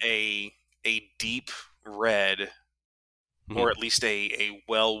want a deep red, or at least a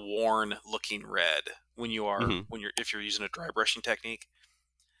well-worn looking red if you're using a dry brushing technique,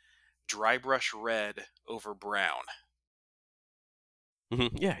 dry brush red over brown.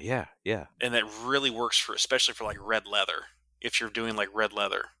 Yeah. And that really works especially for like red leather. If you're doing like red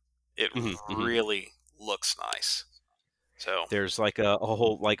leather, it really looks nice. So there's like a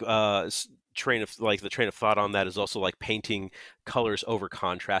whole like train of thought on that is also like painting colors over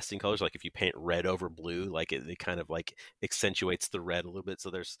contrasting colors. Like if you paint red over blue, like it kind of like accentuates the red a little bit. So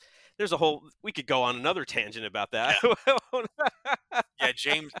there's a whole, we could go on another tangent about that. Yeah,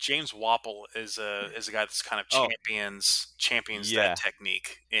 James Wapple is a guy that's kind of champions that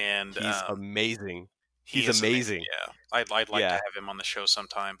technique, and he's amazing. He's amazing. Yeah, I'd like to have him on the show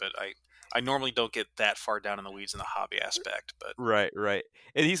sometime, but I normally don't get that far down in the weeds in the hobby aspect, but right.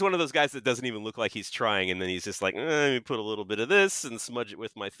 And he's one of those guys that doesn't even look like he's trying, and then he's just like, let me put a little bit of this and smudge it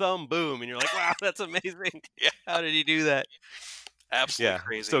with my thumb, boom, and you're like, wow, that's amazing. Yeah. How did he do that? Absolutely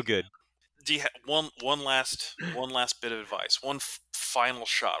crazy. So good. Do you have one last bit of advice? One final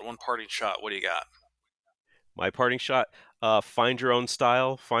shot, one parting shot. What do you got? My parting shot, find your own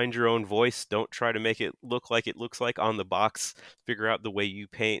style, find your own voice. Don't try to make it look like it looks like on the box. Figure out the way you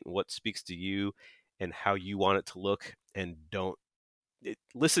paint, what speaks to you, and how you want it to look, and don't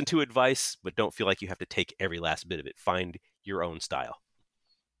listen to advice, but don't feel like you have to take every last bit of it. Find your own style.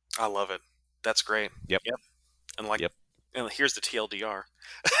 I love it. That's great. Yep. And and here's the TLDR.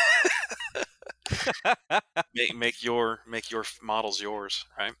 make your models yours,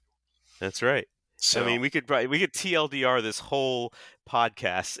 right? That's right. So I mean, we could TLDR this whole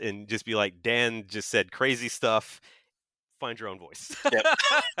podcast and just be like, Dan just said crazy stuff. Find your own voice. Yep.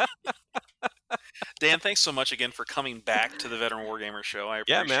 Dan, thanks so much again for coming back to the Veteran Wargamer Show. I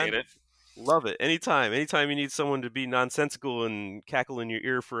appreciate it. Love it. Anytime you need someone to be nonsensical and cackle in your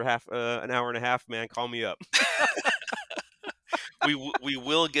ear for an hour and a half, man, call me up. we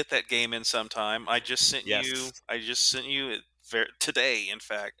will get that game in sometime. I just sent you today, in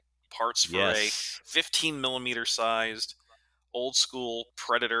fact, parts for a 15 millimeter sized old school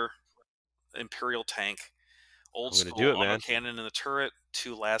Predator Imperial tank, old school auto cannon in the turret,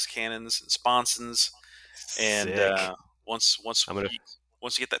 2 las cannons and sponsons, and once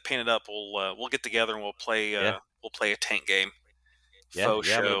you get that painted up, we'll get together and we'll play a tank game. I'm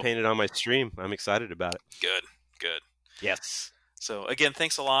gonna paint it on my stream. I'm excited about it. Good. Yes. So again,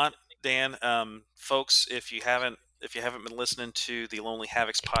 thanks a lot, Dan. Folks, if you haven't been listening to the Lonely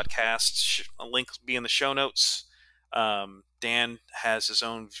Havocs podcast, a link will be in the show notes. Dan has his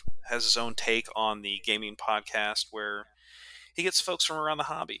own take on the gaming podcast where he gets folks from around the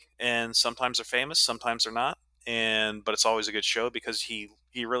hobby, and sometimes they're famous, sometimes they're not, but it's always a good show because he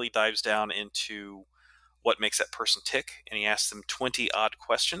really dives down into what makes that person tick, and he asks them 20 odd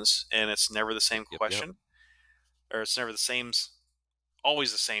questions, and it's never the same question, or it's never the same.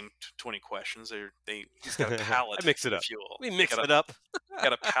 Always the same 20 questions. He's got a palette. I mix it up. We mix it up.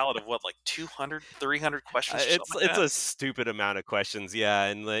 Got a palette of what, like 200, 300 questions? It's a stupid amount of questions, yeah.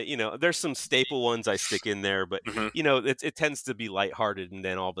 And there's some staple ones I stick in there, but it tends to be lighthearted, and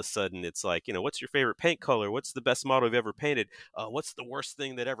then all of a sudden it's like, what's your favorite paint color? What's the best model you've ever painted? What's the worst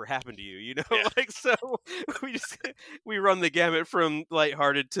thing that ever happened to you? So we run the gamut from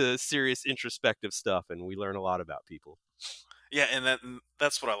lighthearted to serious introspective stuff, and we learn a lot about people. Yeah, and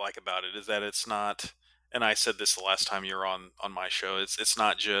that's what I like about it, is that it's not, and I said this the last time you were on my show, it's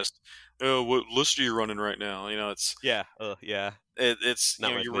not just, what list are you running right now? It's it's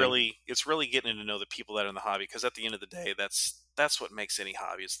it's really getting to know the people that are in the hobby, because at the end of the day, that's what makes any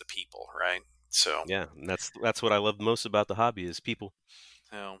hobby, is the people, right? So yeah, and that's what I love most about the hobby, is people.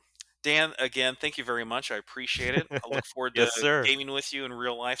 So Dan, again, thank you very much. I appreciate it. I look forward to gaming with you in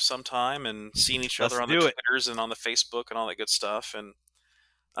real life sometime and seeing each other on the Twitters and on the Facebook and all that good stuff. And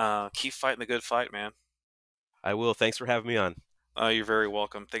keep fighting the good fight, man. I will. Thanks for having me on. You're very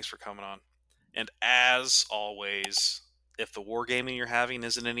welcome. Thanks for coming on. And as always, if the wargaming you're having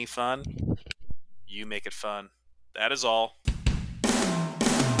isn't any fun, you make it fun. That is all.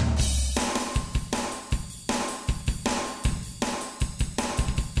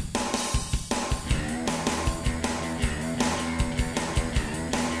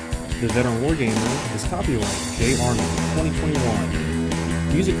 The Veteran Wargamer is copyright J. Arnold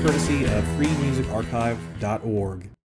 2021. Music courtesy of freemusicarchive.org.